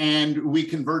 And we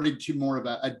converted to more of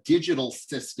a digital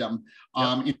system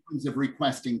in terms of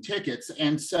requesting tickets.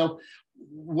 And so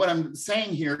what I'm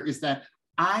saying here is that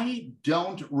I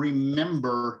don't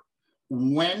remember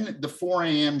when the 4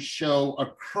 a.m. show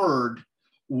occurred,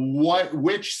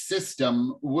 which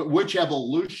system, which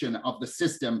evolution of the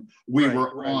system we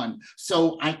were on.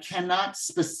 So I cannot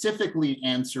specifically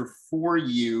answer for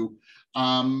you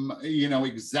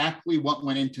exactly what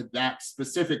went into that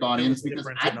specific audience, because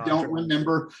I don't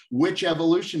remember which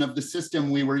evolution of the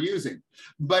system we were using.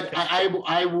 But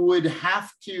I would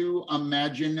have to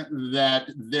imagine that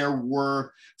there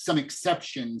were some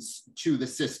exceptions to the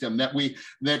system,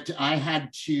 that I had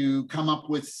to come up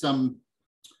with some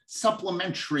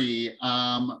supplementary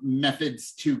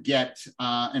methods to get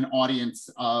an audience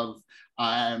of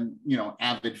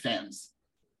avid fans.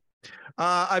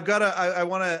 I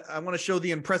want to show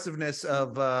the impressiveness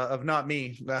of not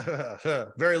me.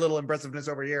 Very little impressiveness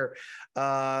over here.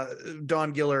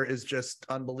 Don Giller is just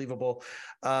unbelievable.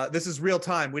 This is real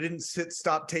time. We didn't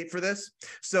stop tape for this.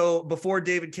 So before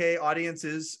David K,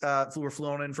 audiences were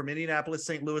flown in from Indianapolis,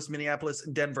 St. Louis, Minneapolis,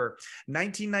 and Denver.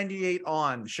 1998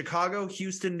 on Chicago,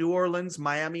 Houston, New Orleans,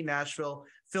 Miami, Nashville,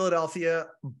 Philadelphia,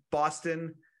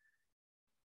 Boston.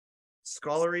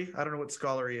 Schoolery. I don't know what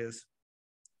Schoolery is.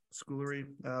 Schoolery.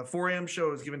 4 a.m. show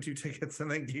was given 2 tickets and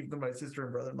then gave them my sister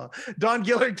and brother-in-law. Don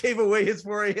Giller gave away his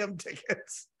 4 a.m.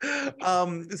 tickets.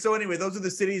 So anyway, those are the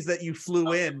cities that you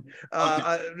flew in.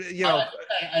 I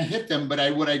hit them,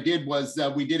 but what I did was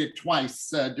we did it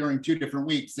twice during 2 different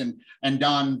weeks, and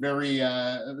Don very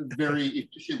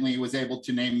efficiently was able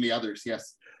to name the others.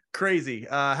 Yes. Crazy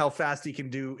how fast he can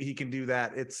do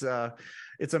that.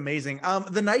 It's amazing.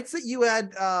 The nights that you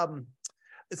had.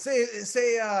 Say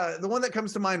the one that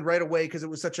comes to mind right away, because it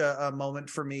was such a moment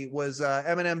for me, was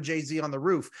Eminem, Jay-Z on the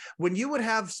roof. When you would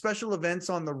have special events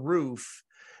on the roof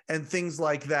and things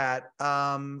like that,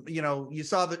 you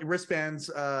saw the wristbands,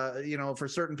 for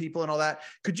certain people and all that.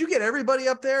 Could you get everybody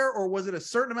up there, or was it a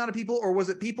certain amount of people, or was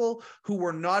it people who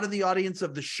were not in the audience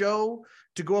of the show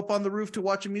to go up on the roof to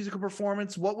watch a musical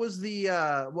performance? What was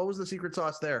the secret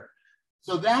sauce there?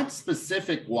 So that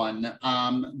specific one,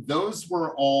 those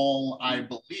were all, I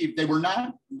believe,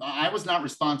 I was not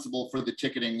responsible for the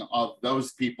ticketing of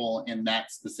those people in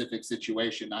that specific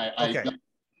situation. I don't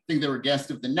think they were guests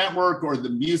of the network or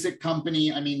the music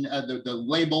company. I mean, the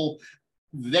label,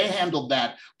 they handled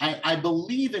that. I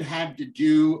believe it had to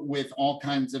do with all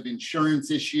kinds of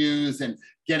insurance issues and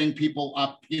getting people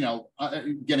up,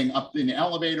 getting up in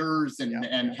elevators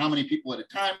and how many people at a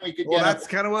time we could get. Well, that's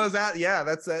kind of what I was at. Yeah,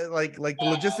 that's like the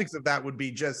logistics of that would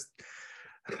be just.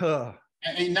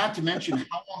 And not to mention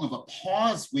how long of a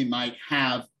pause we might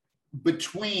have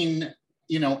between,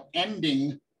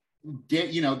 ending.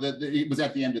 It was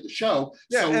at the end of the show.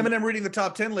 Yeah, so Eminem reading the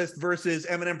top 10 list versus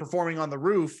Eminem performing on the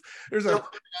roof. There was a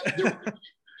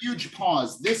huge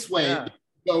pause. This way,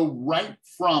 go right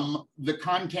from the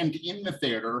content in the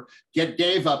theater, get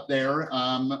Dave up there,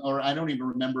 or I don't even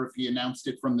remember if he announced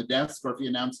it from the desk or if he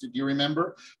announced it. Do you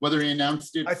remember whether he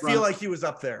announced it? I feel like he was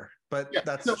up there, but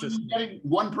that's so just getting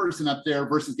one person up there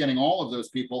versus getting all of those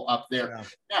people up there. Yeah.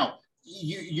 Now,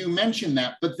 you mentioned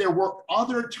that, but there were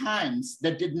other times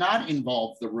that did not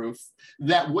involve the roof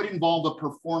that would involve a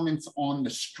performance on the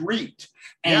street.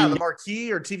 And the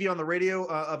marquee or TV on the radio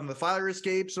of the fire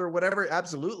escapes or whatever.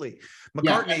 Absolutely.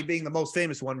 McCartney being the most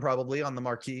famous one, probably on the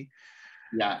marquee.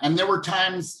 Yeah. And there were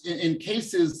times in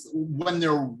cases when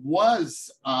there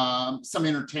was some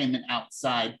entertainment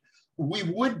outside, we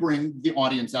would bring the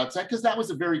audience outside because that was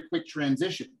a very quick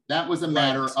transition. That was a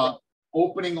matter of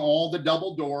opening all the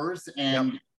double doors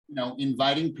and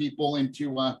inviting people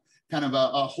into a kind of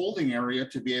a holding area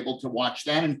to be able to watch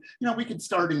that. And we could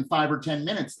start in 5 or 10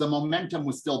 minutes. The momentum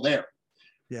was still there.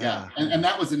 And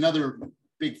that was another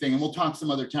big thing. And we'll talk some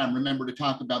other time. Remember to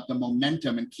talk about the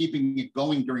momentum and keeping it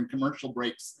going during commercial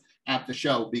breaks at the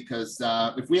show, because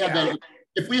if we have that,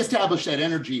 if we establish that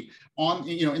energy on,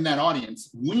 in that audience,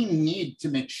 we need to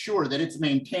make sure that it's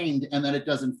maintained and that it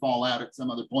doesn't fall out at some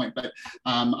other point. But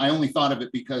I only thought of it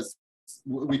because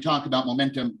we talk about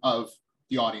momentum of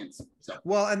the audience. So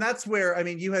well, and that's where, I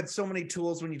mean, you had so many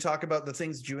tools when you talk about the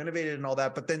things that you innovated and all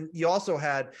that, but then you also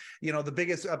had, you know, the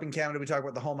biggest up in Canada, we talk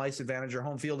about the home ice advantage or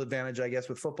home field advantage, I guess,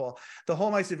 with football. The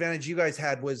home ice advantage you guys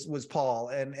had was Paul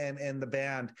and the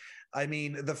band. I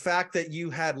mean, the fact that you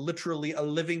had literally a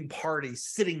living party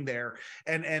sitting there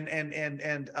and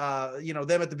you know,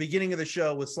 them at the beginning of the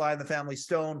show with Sly and the Family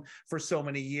Stone for so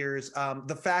many years.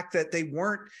 The fact that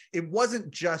it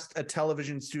wasn't just a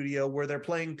television studio where they're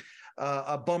playing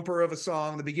a bumper of a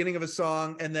song, the beginning of a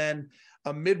song, and then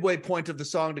a midway point of the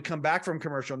song to come back from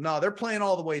commercial. No, they're playing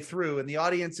all the way through, and the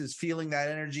audience is feeling that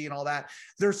energy and all that.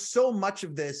 There's so much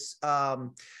of this,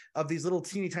 of these little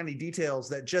teeny tiny details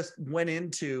that just went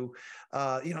into,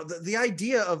 you know, the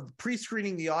idea of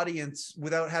pre-screening the audience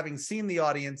without having seen the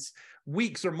audience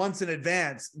weeks or months in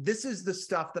advance. This is the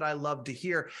stuff that I love to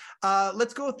hear.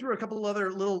 Let's go through a couple of other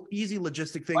little easy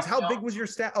logistic things. How big was your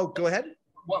staff? Oh, go ahead.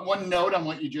 One note on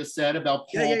what you just said about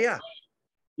Paul.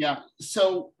 Yeah.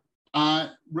 So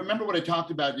remember what I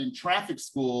talked about in traffic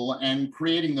school and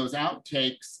creating those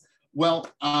outtakes. Well,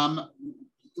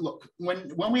 look,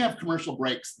 when we have commercial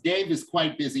breaks, Dave is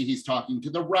quite busy. He's talking to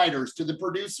the writers, to the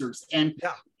producers, and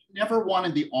never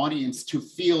wanted the audience to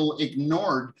feel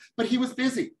ignored, but he was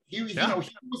busy. You know,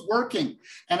 he was working,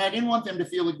 and I didn't want them to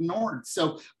feel ignored.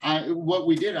 So what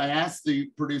we did, I asked the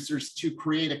producers to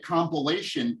create a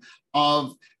compilation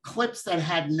of clips that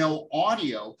had no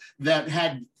audio, that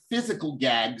had physical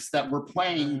gags that were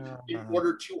playing in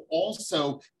order to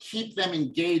also keep them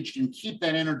engaged and keep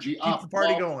that energy up. Keep the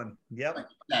party going. Yep.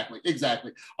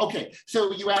 Exactly. Okay.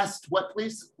 So you asked what,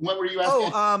 please? What were you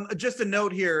asking? Oh, just a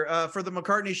note here. For the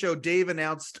McCartney show, Dave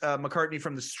announced McCartney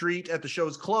from the street at the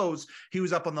show's close. He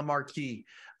was up on the marquee.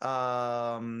 You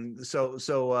know,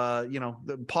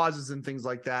 the pauses and things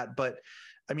like that. But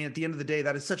I mean, at the end of the day,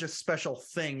 that is such a special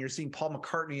thing. You're seeing Paul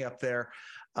McCartney up there.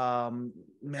 Man,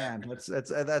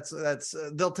 that's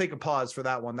they'll take a pause for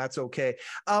that one. That's okay.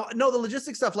 No, the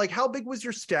logistics stuff, like how big was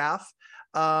your staff?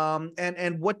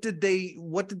 And what did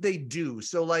they do?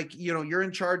 So, like, you know, you're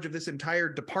in charge of this entire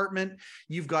department.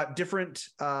 You've got different,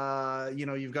 you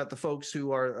know, you've got the folks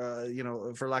who are, you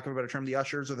know, for lack of a better term, the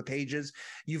ushers or the pages.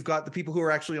 You've got the people who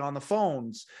are actually on the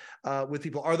phones with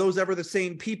people. Are those ever the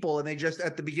same people? And they just,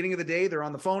 at the beginning of the day, they're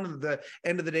on the phone, and at the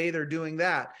end of the day, they're doing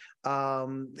that. How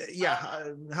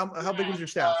big was your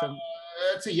staff?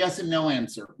 That's a yes and no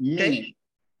answer. Meaning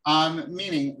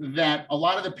that a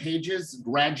lot of the pages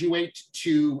graduate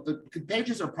to,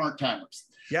 pages are part-timers.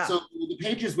 Yeah. So the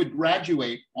pages would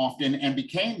graduate often and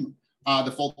became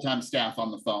the full-time staff on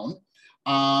the phone.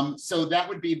 So that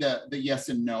would be the yes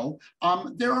and no.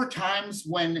 There are times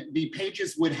when the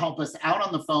pages would help us out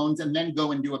on the phones and then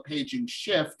go and do a paging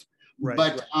shift. Right.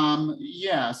 But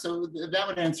yeah, so that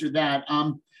would answer that.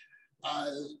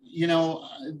 You know,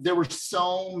 there were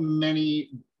so many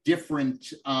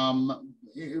different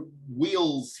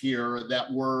wheels here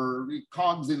that were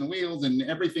cogs in the wheels and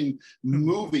everything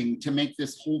moving to make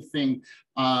this whole thing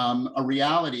a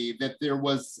reality, that there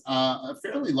was a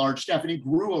fairly large staff, and it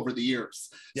grew over the years.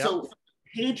 Yep. So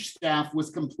page staff was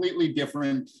completely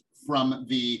different from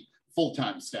the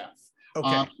full-time staff.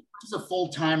 Okay. The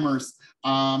full-timers,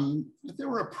 there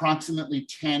were approximately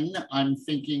 10. I'm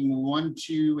thinking 1,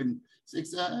 2, and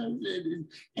 6,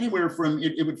 anywhere from,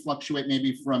 it would fluctuate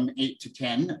maybe from 8 to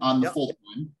 10 on the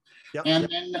full-time. Yep. And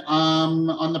then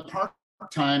on the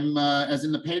part-time, as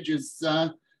in the pages,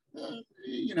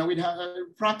 you know, we'd have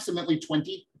approximately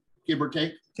 20, give or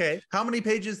take. Okay. How many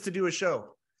pages to do a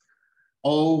show?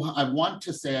 Oh, I want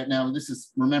to say it now.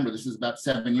 Remember, this is about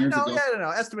 7 years ago. No.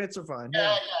 Estimates are fine.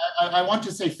 Yeah. I want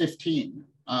to say 15.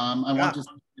 I want to say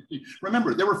 15.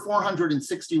 Remember, there were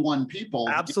 461 people.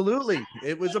 Absolutely.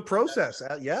 It was a process.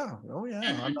 Yeah. Oh, yeah.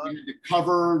 And it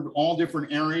covered all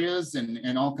different areas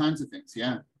and all kinds of things.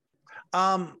 Yeah.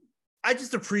 I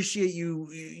just appreciate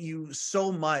you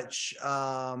so much,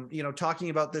 you know, talking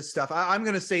about this stuff. I'm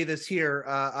going to say this here.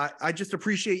 I just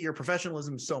appreciate your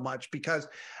professionalism so much because,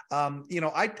 you know,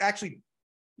 I actually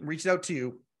reached out to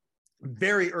you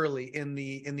very early in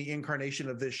the incarnation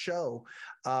of this show.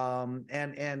 And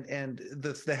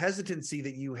the hesitancy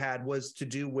that you had was to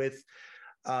do with,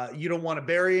 you don't want to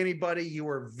bury anybody. You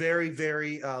were very,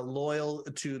 very loyal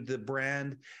to the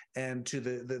brand and to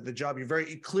the job. You're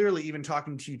very clearly, even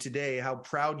talking to you today, how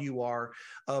proud you are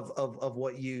of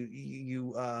what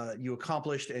you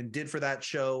accomplished and did for that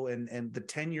show and the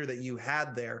tenure that you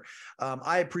had there.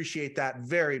 I appreciate that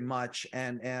very much.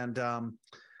 And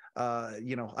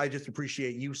I just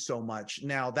appreciate you so much.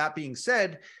 Now, that being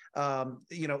said,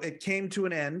 it came to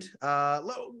an end.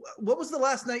 What was the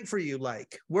last night for you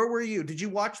like? Where were you? Did you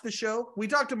watch the show? We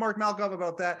talked to Mark Malkoff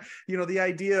about that, the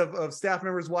idea of staff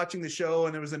members watching the show,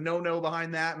 and there was a no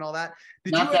behind that and all that.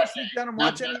 Did you ever sit down and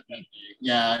watch anything?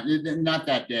 Yeah, not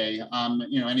that day.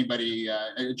 Anybody,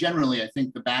 generally, I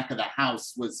think the back of the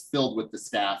house was filled with the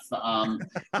staff.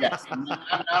 Yes,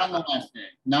 not on the last day.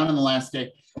 Not on the last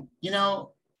day.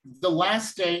 The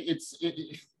last day,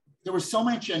 there was so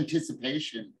much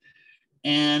anticipation,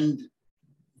 and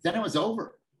then it was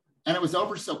over, and it was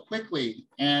over so quickly,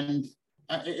 and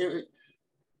it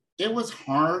was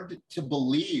hard to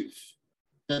believe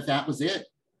that was it.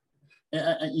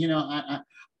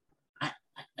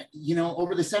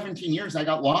 Over the 17 years, I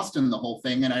got lost in the whole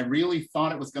thing, and I really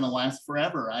thought it was going to last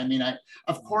forever.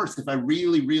 Of course, if I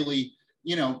really, really,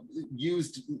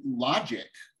 used logic,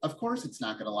 of course it's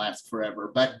not going to last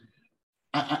forever. But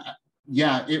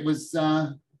it was.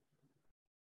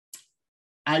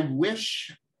 I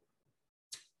wish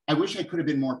I could have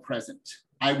been more present.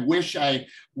 I wish I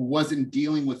wasn't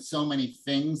dealing with so many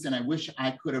things, and I wish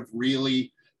I could have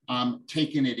really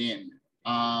taken it in.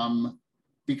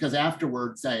 Because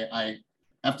afterwards, I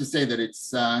have to say that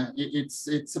it's a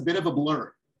bit of a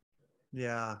blur.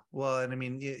 Yeah, well, and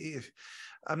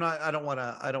I don't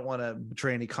want to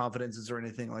betray any confidences or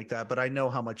anything like that, but I know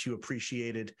how much you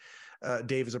appreciated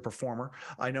Dave as a performer.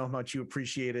 I know how much you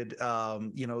appreciated,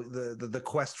 the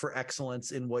quest for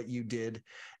excellence in what you did,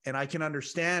 and I can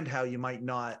understand how you might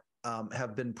not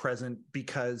have been present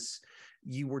because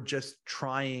you were just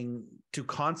trying to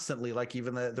constantly, like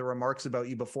even the remarks about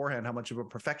you beforehand, how much of a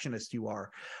perfectionist you are.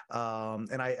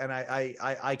 And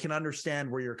I can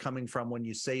understand where you're coming from when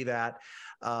you say that.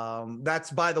 That's,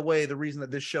 by the way, the reason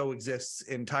that this show exists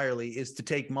entirely is to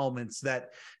take moments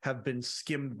that have been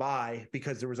skimmed by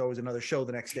because there was always another show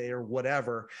the next day or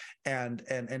whatever, and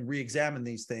re-examine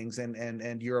these things.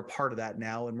 And you're a part of that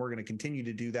now. And we're going to continue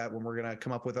to do that when we're going to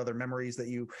come up with other memories that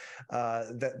you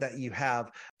that you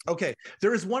have. Okay.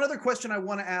 There is one other question I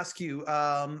want to ask you,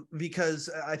 because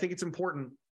I think it's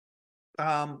important.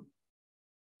 Our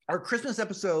Christmas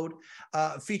episode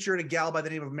featured a gal by the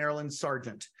name of Marilyn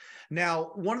Sargent.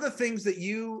 Now, one of the things that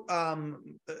you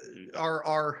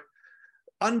are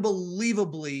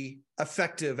unbelievably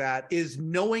effective at is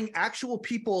knowing actual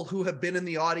people who have been in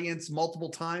the audience multiple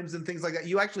times and things like that.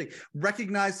 You actually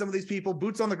recognize some of these people,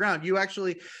 boots on the ground. You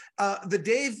actually,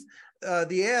 the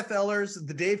AFLers,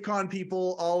 the Dave Con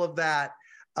people, all of that.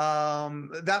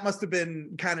 That must have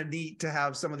been kind of neat to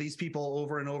have some of these people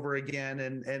over and over again,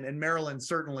 and Marilyn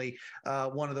certainly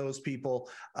one of those people.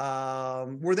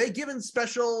 Were they given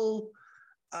special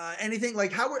anything,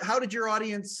 like how did your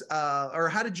audience or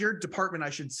how did your department,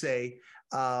 I should say,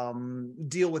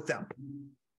 deal with them?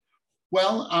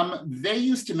 Well, they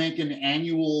used to make an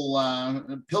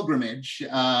annual pilgrimage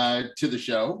to the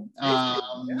show.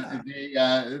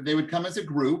 They would come as a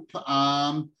group.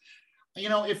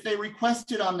 If they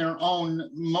requested on their own,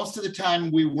 most of the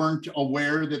time we weren't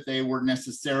aware that they were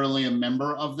necessarily a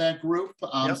member of that group.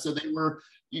 So they were,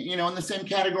 in the same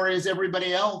category as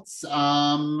everybody else.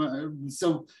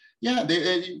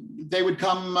 They would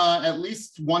come at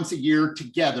least once a year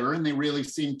together, and they really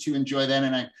seemed to enjoy that.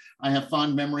 And I have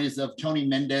fond memories of Tony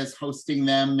Mendez hosting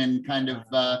them and kind of,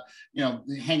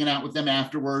 hanging out with them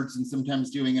afterwards, and sometimes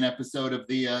doing an episode of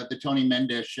the Tony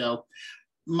Mendez show.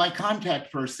 My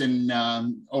contact person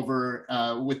over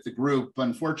with the group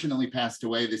unfortunately passed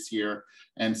away this year,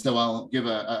 and so I'll give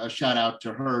a shout out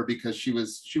to her because she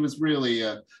was really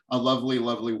a lovely,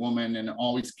 lovely woman, and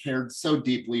always cared so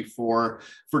deeply for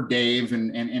Dave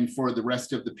and for the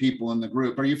rest of the people in the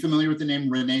group. Are you familiar with the name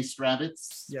Renee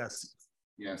Stravitz? Yes.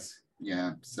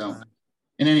 Yeah. So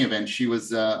in any event, she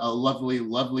was a lovely,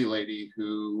 lovely lady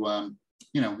who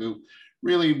who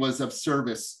really was of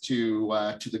service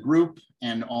to the group,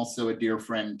 and also a dear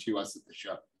friend to us at the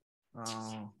show.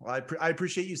 Oh, well, I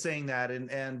appreciate you saying that.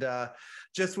 And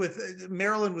just with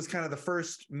Marilyn was kind of the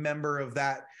first member of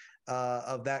that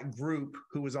group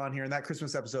who was on here, and that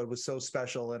Christmas episode was so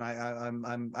special. And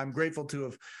I'm grateful to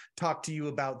have talked to you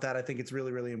about that. I think it's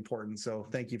really, really important. So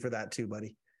thank you for that too,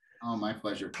 buddy. Oh, my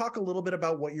pleasure. Talk a little bit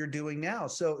about what you're doing now.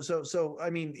 So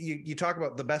you talk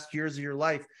about the best years of your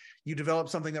life. You developed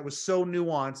something that was so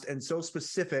nuanced and so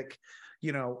specific,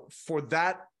 for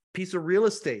that piece of real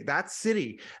estate, that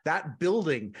city, that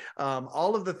building,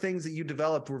 all of the things that you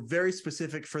developed were very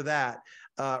specific for that.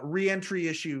 Re-entry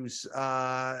issues.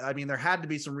 I mean, there had to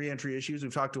be some re-entry issues.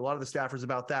 We've talked to a lot of the staffers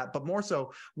about that, but more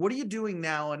so, what are you doing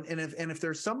now? And if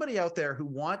there's somebody out there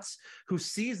who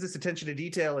sees this attention to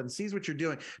detail and sees what you're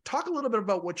doing, talk a little bit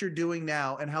about what you're doing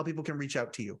now and how people can reach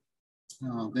out to you.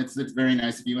 Oh, that's very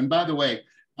nice of you. And by the way,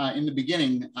 in the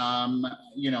beginning,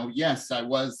 yes, I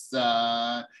was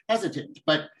hesitant,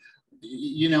 but I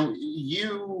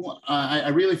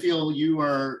really feel you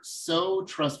are so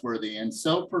trustworthy and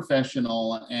so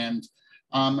professional. And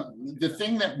the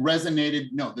thing that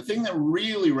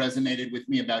really resonated with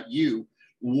me about you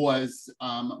was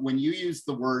when you used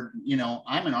the word,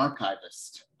 I'm an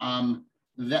archivist.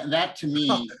 That to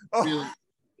me really.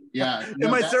 Yeah. In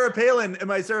my Sarah Palin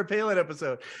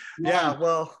episode. Yeah.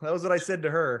 Well, that was what I said to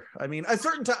her. I mean, a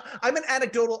certain time, I'm an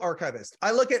anecdotal archivist.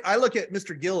 I look at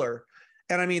Mr. Giller,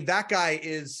 and I mean, that guy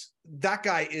is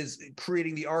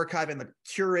creating the archive and the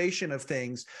curation of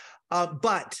things.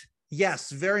 But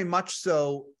yes, very much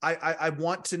so. I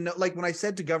want to know, like when I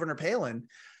said to Governor Palin,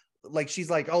 like, she's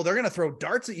like, oh, they're going to throw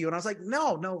darts at you. And I was like,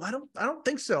 no, I don't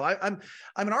think so. I'm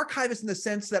an archivist in the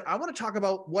sense that I want to talk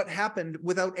about what happened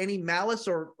without any malice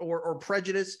or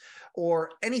prejudice or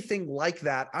anything like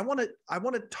that. I want to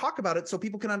talk about it so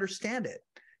people can understand it.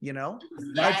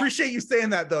 I appreciate you saying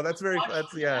that, though. That's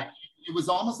yeah. It was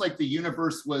almost like the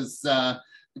universe was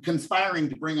conspiring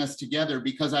to bring us together,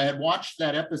 because I had watched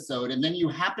that episode and then you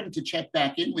happened to check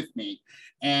back in with me.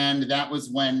 And that was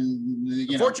when,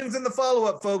 fortune's in the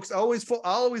follow-up, folks. Always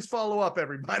follow up,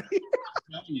 everybody.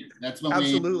 That's when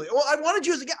absolutely. Well, I wanted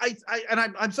you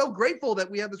I'm so grateful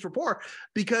that we have this rapport,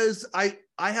 because I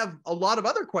have a lot of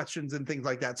other questions and things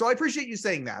like that. So I appreciate you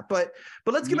saying that. But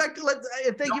let's get back to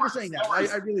thank you for saying that.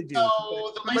 I really do.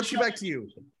 So let's get back to you.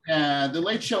 The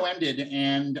late show ended,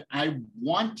 and I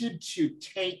wanted to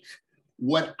take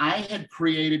what I had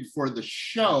created for the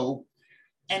show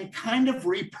and kind of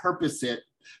repurpose it.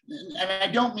 And I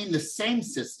don't mean the same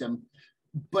system,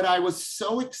 but I was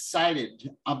so excited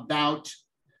about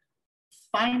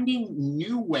finding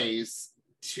new ways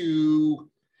to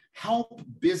help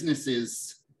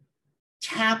businesses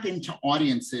tap into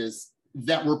audiences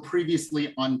that were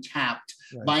previously untapped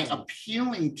by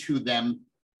appealing to them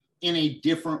in a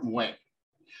different way.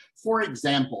 For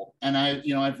example, and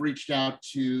I've reached out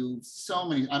to so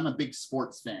many, I'm a big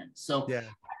sports fan. So yeah.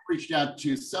 I've reached out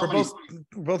to so many.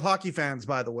 We're both hockey fans,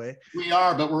 by the way. We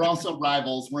are, but we're also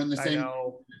rivals. We're in the same. I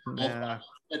know. Yeah.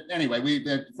 But anyway,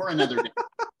 for another day.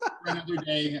 For another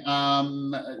day.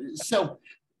 So,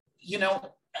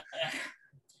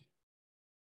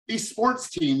 these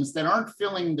sports teams that aren't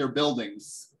filling their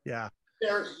buildings. Yeah.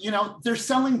 They're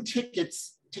selling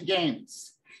tickets to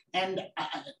games. And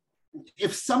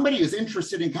if somebody is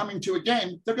interested in coming to a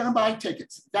game, they're going to buy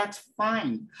tickets. That's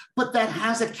fine. But that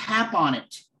has a cap on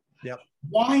it. Yep.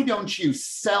 Why don't you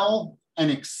sell an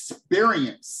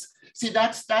experience? See,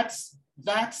 that's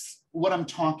what I'm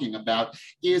talking about,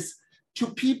 is to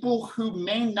people who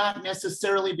may not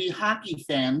necessarily be hockey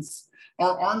fans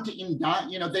or aren't they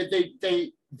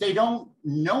don't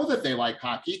know that they like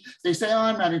hockey. They say, oh,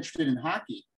 I'm not interested in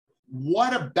hockey.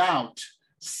 What about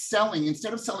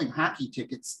instead of selling hockey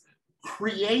tickets,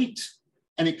 create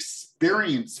an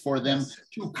experience for them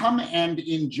to come and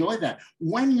enjoy that.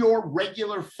 When your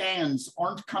regular fans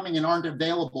aren't coming and aren't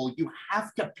available, you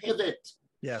have to pivot.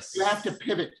 Yes. You have to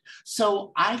pivot.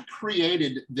 So I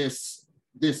created this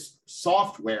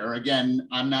software. Again,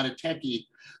 I'm not a techie,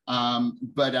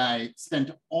 but I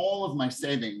spent all of my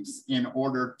savings in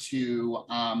order to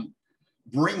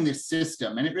bring this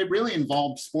system. And it really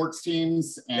involved sports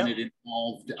teams, and it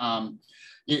involved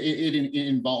it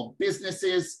involved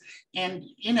businesses. And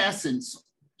in essence,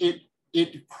 it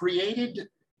created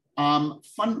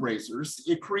fundraisers.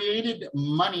 It created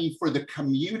money for the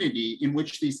community in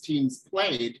which these teams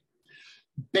played,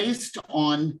 based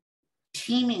on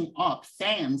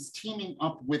fans teaming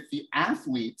up with the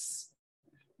athletes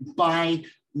by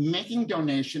making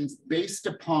donations based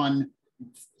upon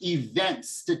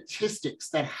statistics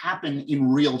that happen in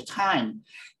real time.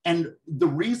 And the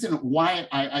reason why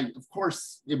I of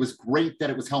course, it was great that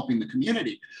it was helping the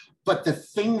community, but the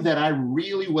thing that I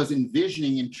really was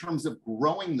envisioning in terms of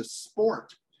growing the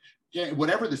sport,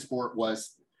 whatever the sport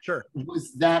was,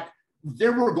 was that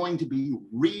there were going to be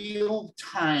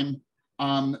real-time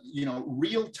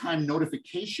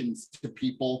notifications to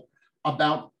people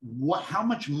about how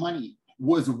much money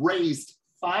was raised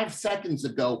 5 seconds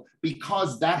ago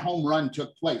because that home run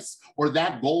took place or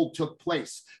that goal took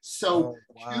place. So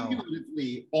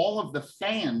cumulatively, all of the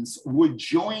fans would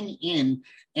join in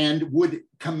and would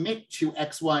commit to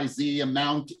XYZ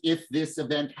amount if this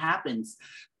event happens.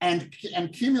 And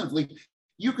cumulatively,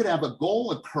 you could have a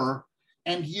goal occur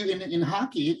and you in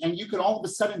hockey, and you could all of a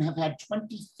sudden have had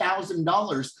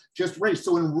 $20,000 just raised.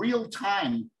 So in real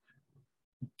time,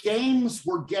 games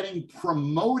were getting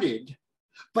promoted,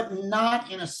 but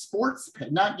not in a sports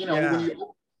pit, not, you know, when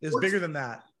you it's bigger than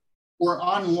that. Or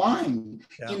online.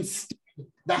 Yeah. Instead,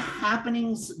 the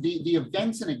happenings, the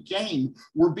events in a game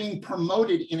were being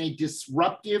promoted in a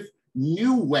disruptive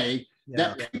new way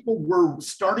that people were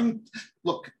starting.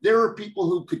 Look, there are people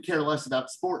who could care less about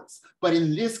sports, but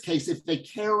in this case, if they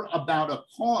care about a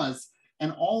cause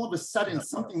and all of a sudden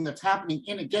something that's happening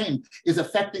in a game is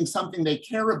affecting something they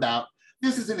care about,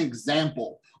 this is an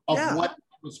example of what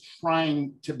I was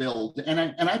trying to build.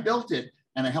 And I built it,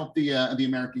 and I helped the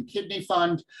American Kidney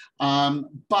Fund.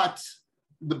 But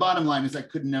the bottom line is I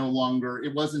could no longer,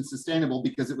 it wasn't sustainable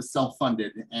because it was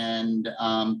self-funded. And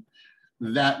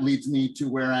that leads me to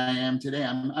where I am today.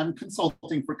 I'm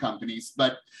consulting for companies,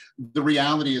 but the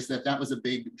reality is that was a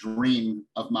big dream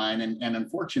of mine. And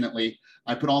unfortunately,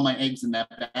 I put all my eggs in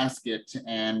that basket.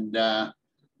 And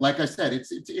like I said,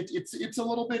 it's a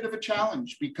little bit of a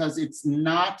challenge because it's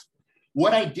not,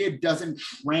 what I did doesn't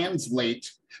translate.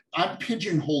 I'm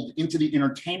pigeonholed into the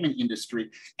entertainment industry,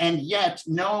 and yet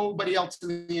nobody else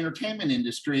in the entertainment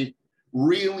industry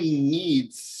really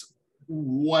needs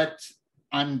what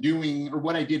I'm doing or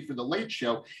what I did for The Late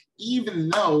Show, even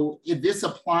though this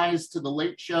applies to The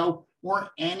Late Show or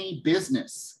any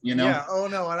business, you know? Yeah. Oh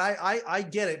no. And I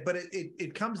get it, but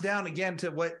it comes down again to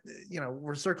what, you know,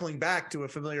 we're circling back to a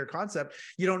familiar concept.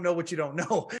 You don't know what you don't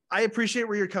know. I appreciate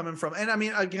where you're coming from. And I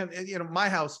mean, again, you know, my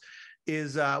house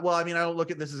is, well, I mean, I don't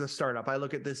look at this as a startup. I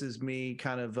look at this as me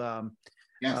kind of,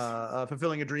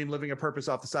 fulfilling a dream, living a purpose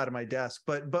off the side of my desk.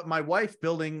 But my wife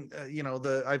building, you know,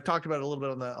 I've talked about it a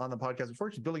little bit on the podcast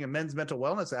before. She's building a men's mental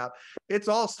wellness app. It's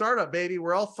all startup, baby.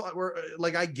 We're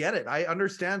like, I get it. I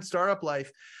understand startup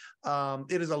life.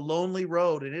 It is a lonely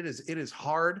road, and it is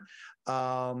hard.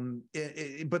 But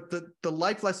the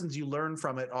life lessons you learn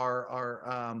from it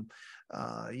are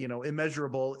you know,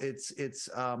 immeasurable. It's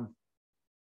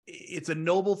a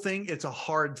noble thing. It's a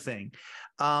hard thing.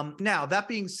 Now, that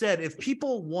being said, if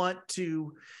people want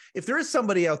to, if there is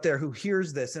somebody out there who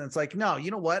hears this and it's like, no,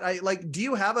 you know what? Do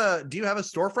you have a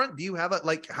storefront? Do you have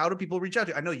how do people reach out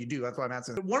to you? I know you do. That's why I'm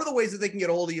asking. One of the ways that they can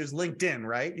get a hold of you is LinkedIn,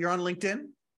 right? You're on LinkedIn?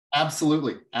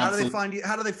 Absolutely. How do they find you?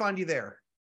 How do they find you there?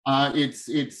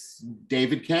 It's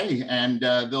David K. And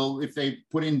if they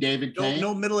put in David K.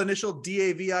 No middle initial,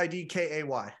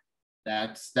 DAVIDKAY.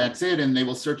 That's it. And they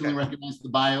will certainly recognize the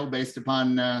bio based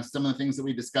upon some of the things that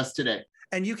we discussed today.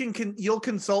 And you'll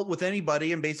consult with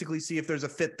anybody and basically see if there's a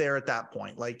fit there at that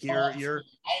point. Like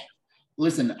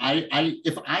listen,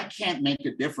 if I can't make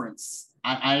a difference,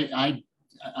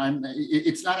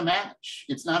 it's not a match.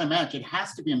 It's not a match. It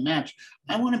has to be a match.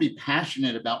 I want to be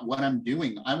passionate about what I'm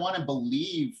doing. I want to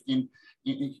believe in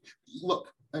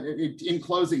look, in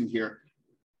closing here,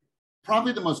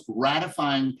 probably the most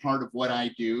gratifying part of what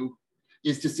I do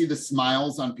is to see the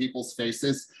smiles on people's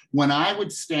faces. When I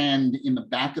would stand in the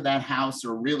back of that house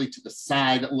or really to the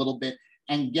side a little bit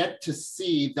and get to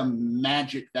see the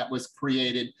magic that was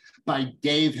created by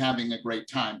Dave having a great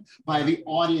time, by the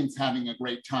audience having a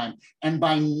great time, and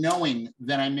by knowing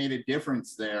that I made a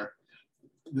difference there,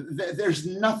 there's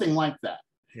nothing like that.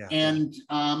 Yeah. And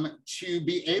to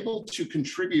be able to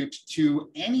contribute to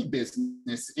any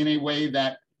business in a way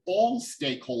that all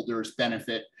stakeholders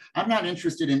benefit. I'm not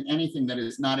interested in anything that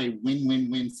is not a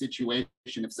win-win-win situation.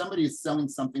 If somebody is selling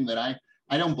something that I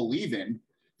don't believe in,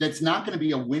 that's not going to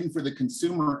be a win for the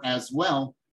consumer as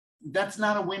well, that's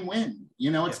not a win-win. You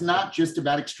know, it's not just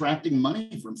about extracting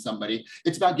money from somebody.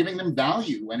 It's about giving them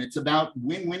value, and it's about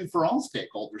win-win for all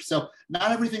stakeholders. So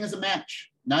not everything is a match.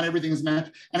 Not everything is a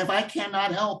match. And if I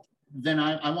cannot help, then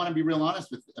I want to be real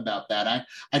honest about that.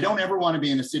 I don't ever want to be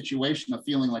in a situation of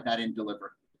feeling like I didn't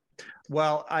deliver.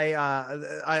 Well,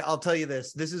 I'll tell you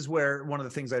this. This is where one of the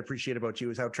things I appreciate about you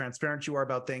is how transparent you are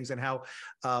about things, and how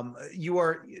you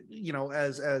are, you know,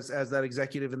 as that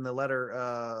executive in the letter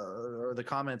or the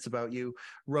comments about you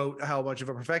wrote how much of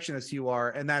a perfectionist you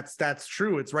are, and that's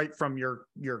true. It's right from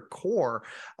your core,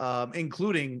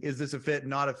 including, is this a fit,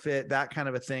 not a fit, that kind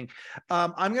of a thing.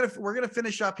 We're gonna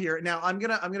finish up here now. I'm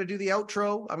gonna do the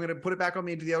outro. I'm gonna put it back on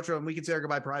me into the outro, and we can say our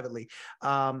goodbye privately.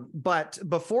 But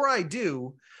before I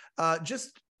do.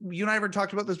 Just, you and I ever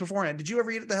talked about this beforehand. Did you ever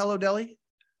eat at the Hello Deli?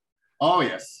 Oh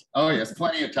yes,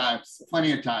 plenty of times.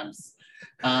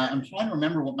 I'm trying to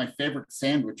remember what my favorite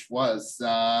sandwich was.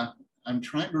 I'm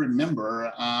trying to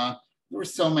remember. There were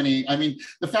so many. I mean,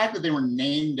 the fact that they were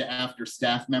named after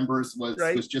staff members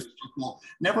was just cool.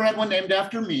 Never had one named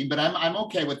after me, but I'm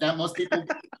okay with that. Most people,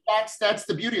 that's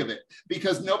the beauty of it,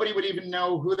 because nobody would even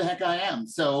know who the heck I am.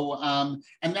 So,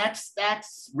 and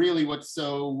that's really what's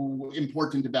so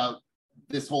important about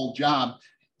this whole job,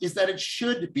 is that it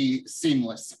should be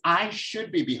seamless. I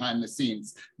should be behind the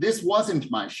scenes. This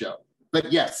wasn't my show. But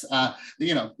yes,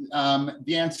 the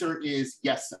answer is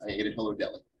yes, I ate at Hello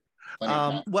Deli.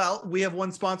 Well, we have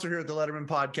one sponsor here at the Letterman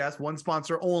podcast, one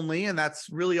sponsor only, and that's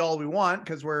really all we want,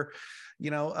 because we're,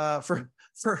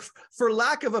 for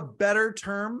lack of a better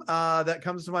term that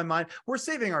comes to my mind, we're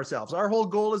saving ourselves. Our whole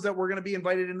goal is that we're going to be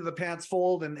invited into the pants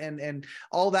fold and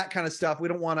all that kind of stuff. We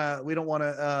don't want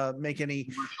to make any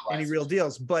real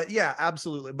deals, but yeah,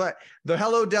 absolutely. But the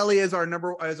Hello Deli is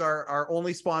our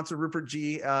only sponsor, Rupert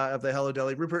G of the Hello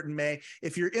Deli, Rupert and May.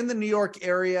 If you're in the New York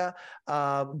area,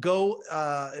 go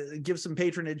give some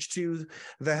patronage to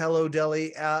the Hello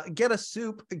Deli. Get a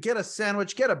soup, get a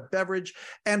sandwich, get a beverage,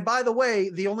 and by the way,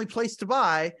 the only place to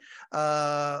buy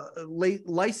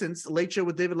licensed Late Show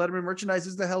with David Letterman merchandise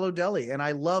is the Hello Deli, and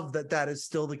I love that is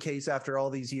still the case after all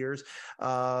these years.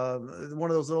 One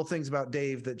of those little things about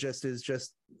Dave that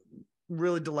is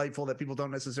really delightful that people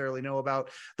don't necessarily know about.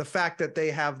 The fact that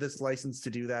they have this license to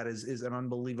do that is an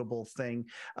unbelievable thing.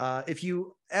 If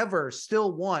you ever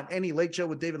still want any Late Show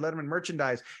with David Letterman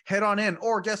merchandise, head on in,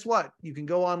 or guess what? You can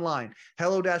go online,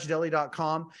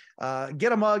 hello-deli.com,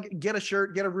 get a mug, get a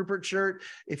shirt, get a Rupert shirt.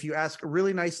 If you ask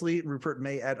really nicely, Rupert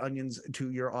may add onions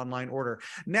to your online order.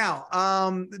 Now,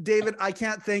 David, I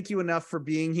can't thank you enough for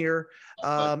being here.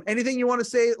 Anything you want to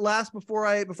say last before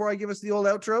I give us the old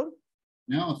outro?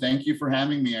 No, thank you for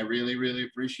having me. I really, really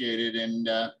appreciate it, and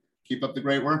keep up the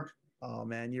great work. Oh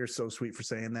man, you're so sweet for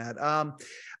saying that.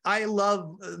 I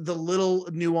love the little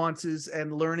nuances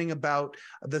and learning about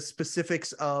the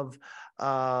specifics of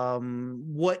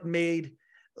what made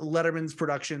Letterman's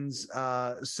productions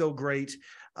so great.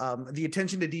 The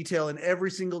attention to detail in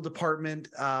every single department,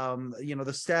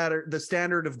 the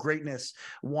standard of greatness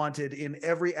wanted in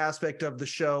every aspect of the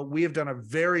show. We have done a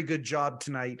very good job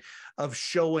tonight of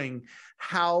showing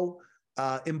how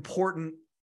important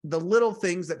the little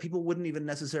things that people wouldn't even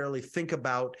necessarily think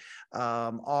about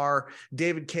are.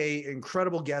 David K.,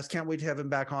 incredible guest. Can't wait to have him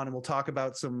back on, and we'll talk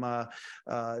about some, now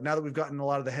that we've gotten a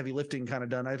lot of the heavy lifting kind of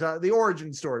done, I thought the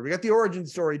origin story. We got the origin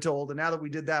story told, and now that we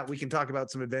did that, we can talk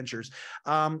about some adventures.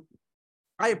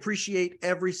 I appreciate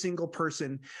every single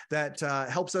person that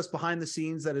helps us behind the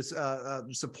scenes, that has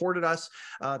supported us.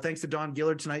 Thanks to Don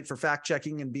Gillard tonight for fact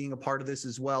checking and being a part of this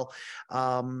as well.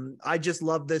 I just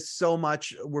love this so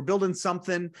much. We're building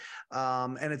something,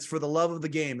 and it's for the love of the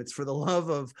game. It's for the love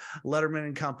of Letterman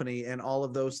and Company and all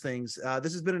of those things.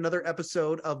 This has been another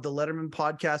episode of the Letterman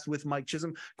podcast with Mike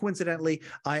Chisholm. Coincidentally,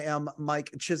 I am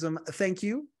Mike Chisholm. Thank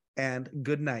you and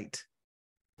good night.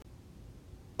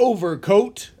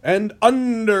 Overcoat and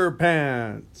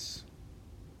underpants.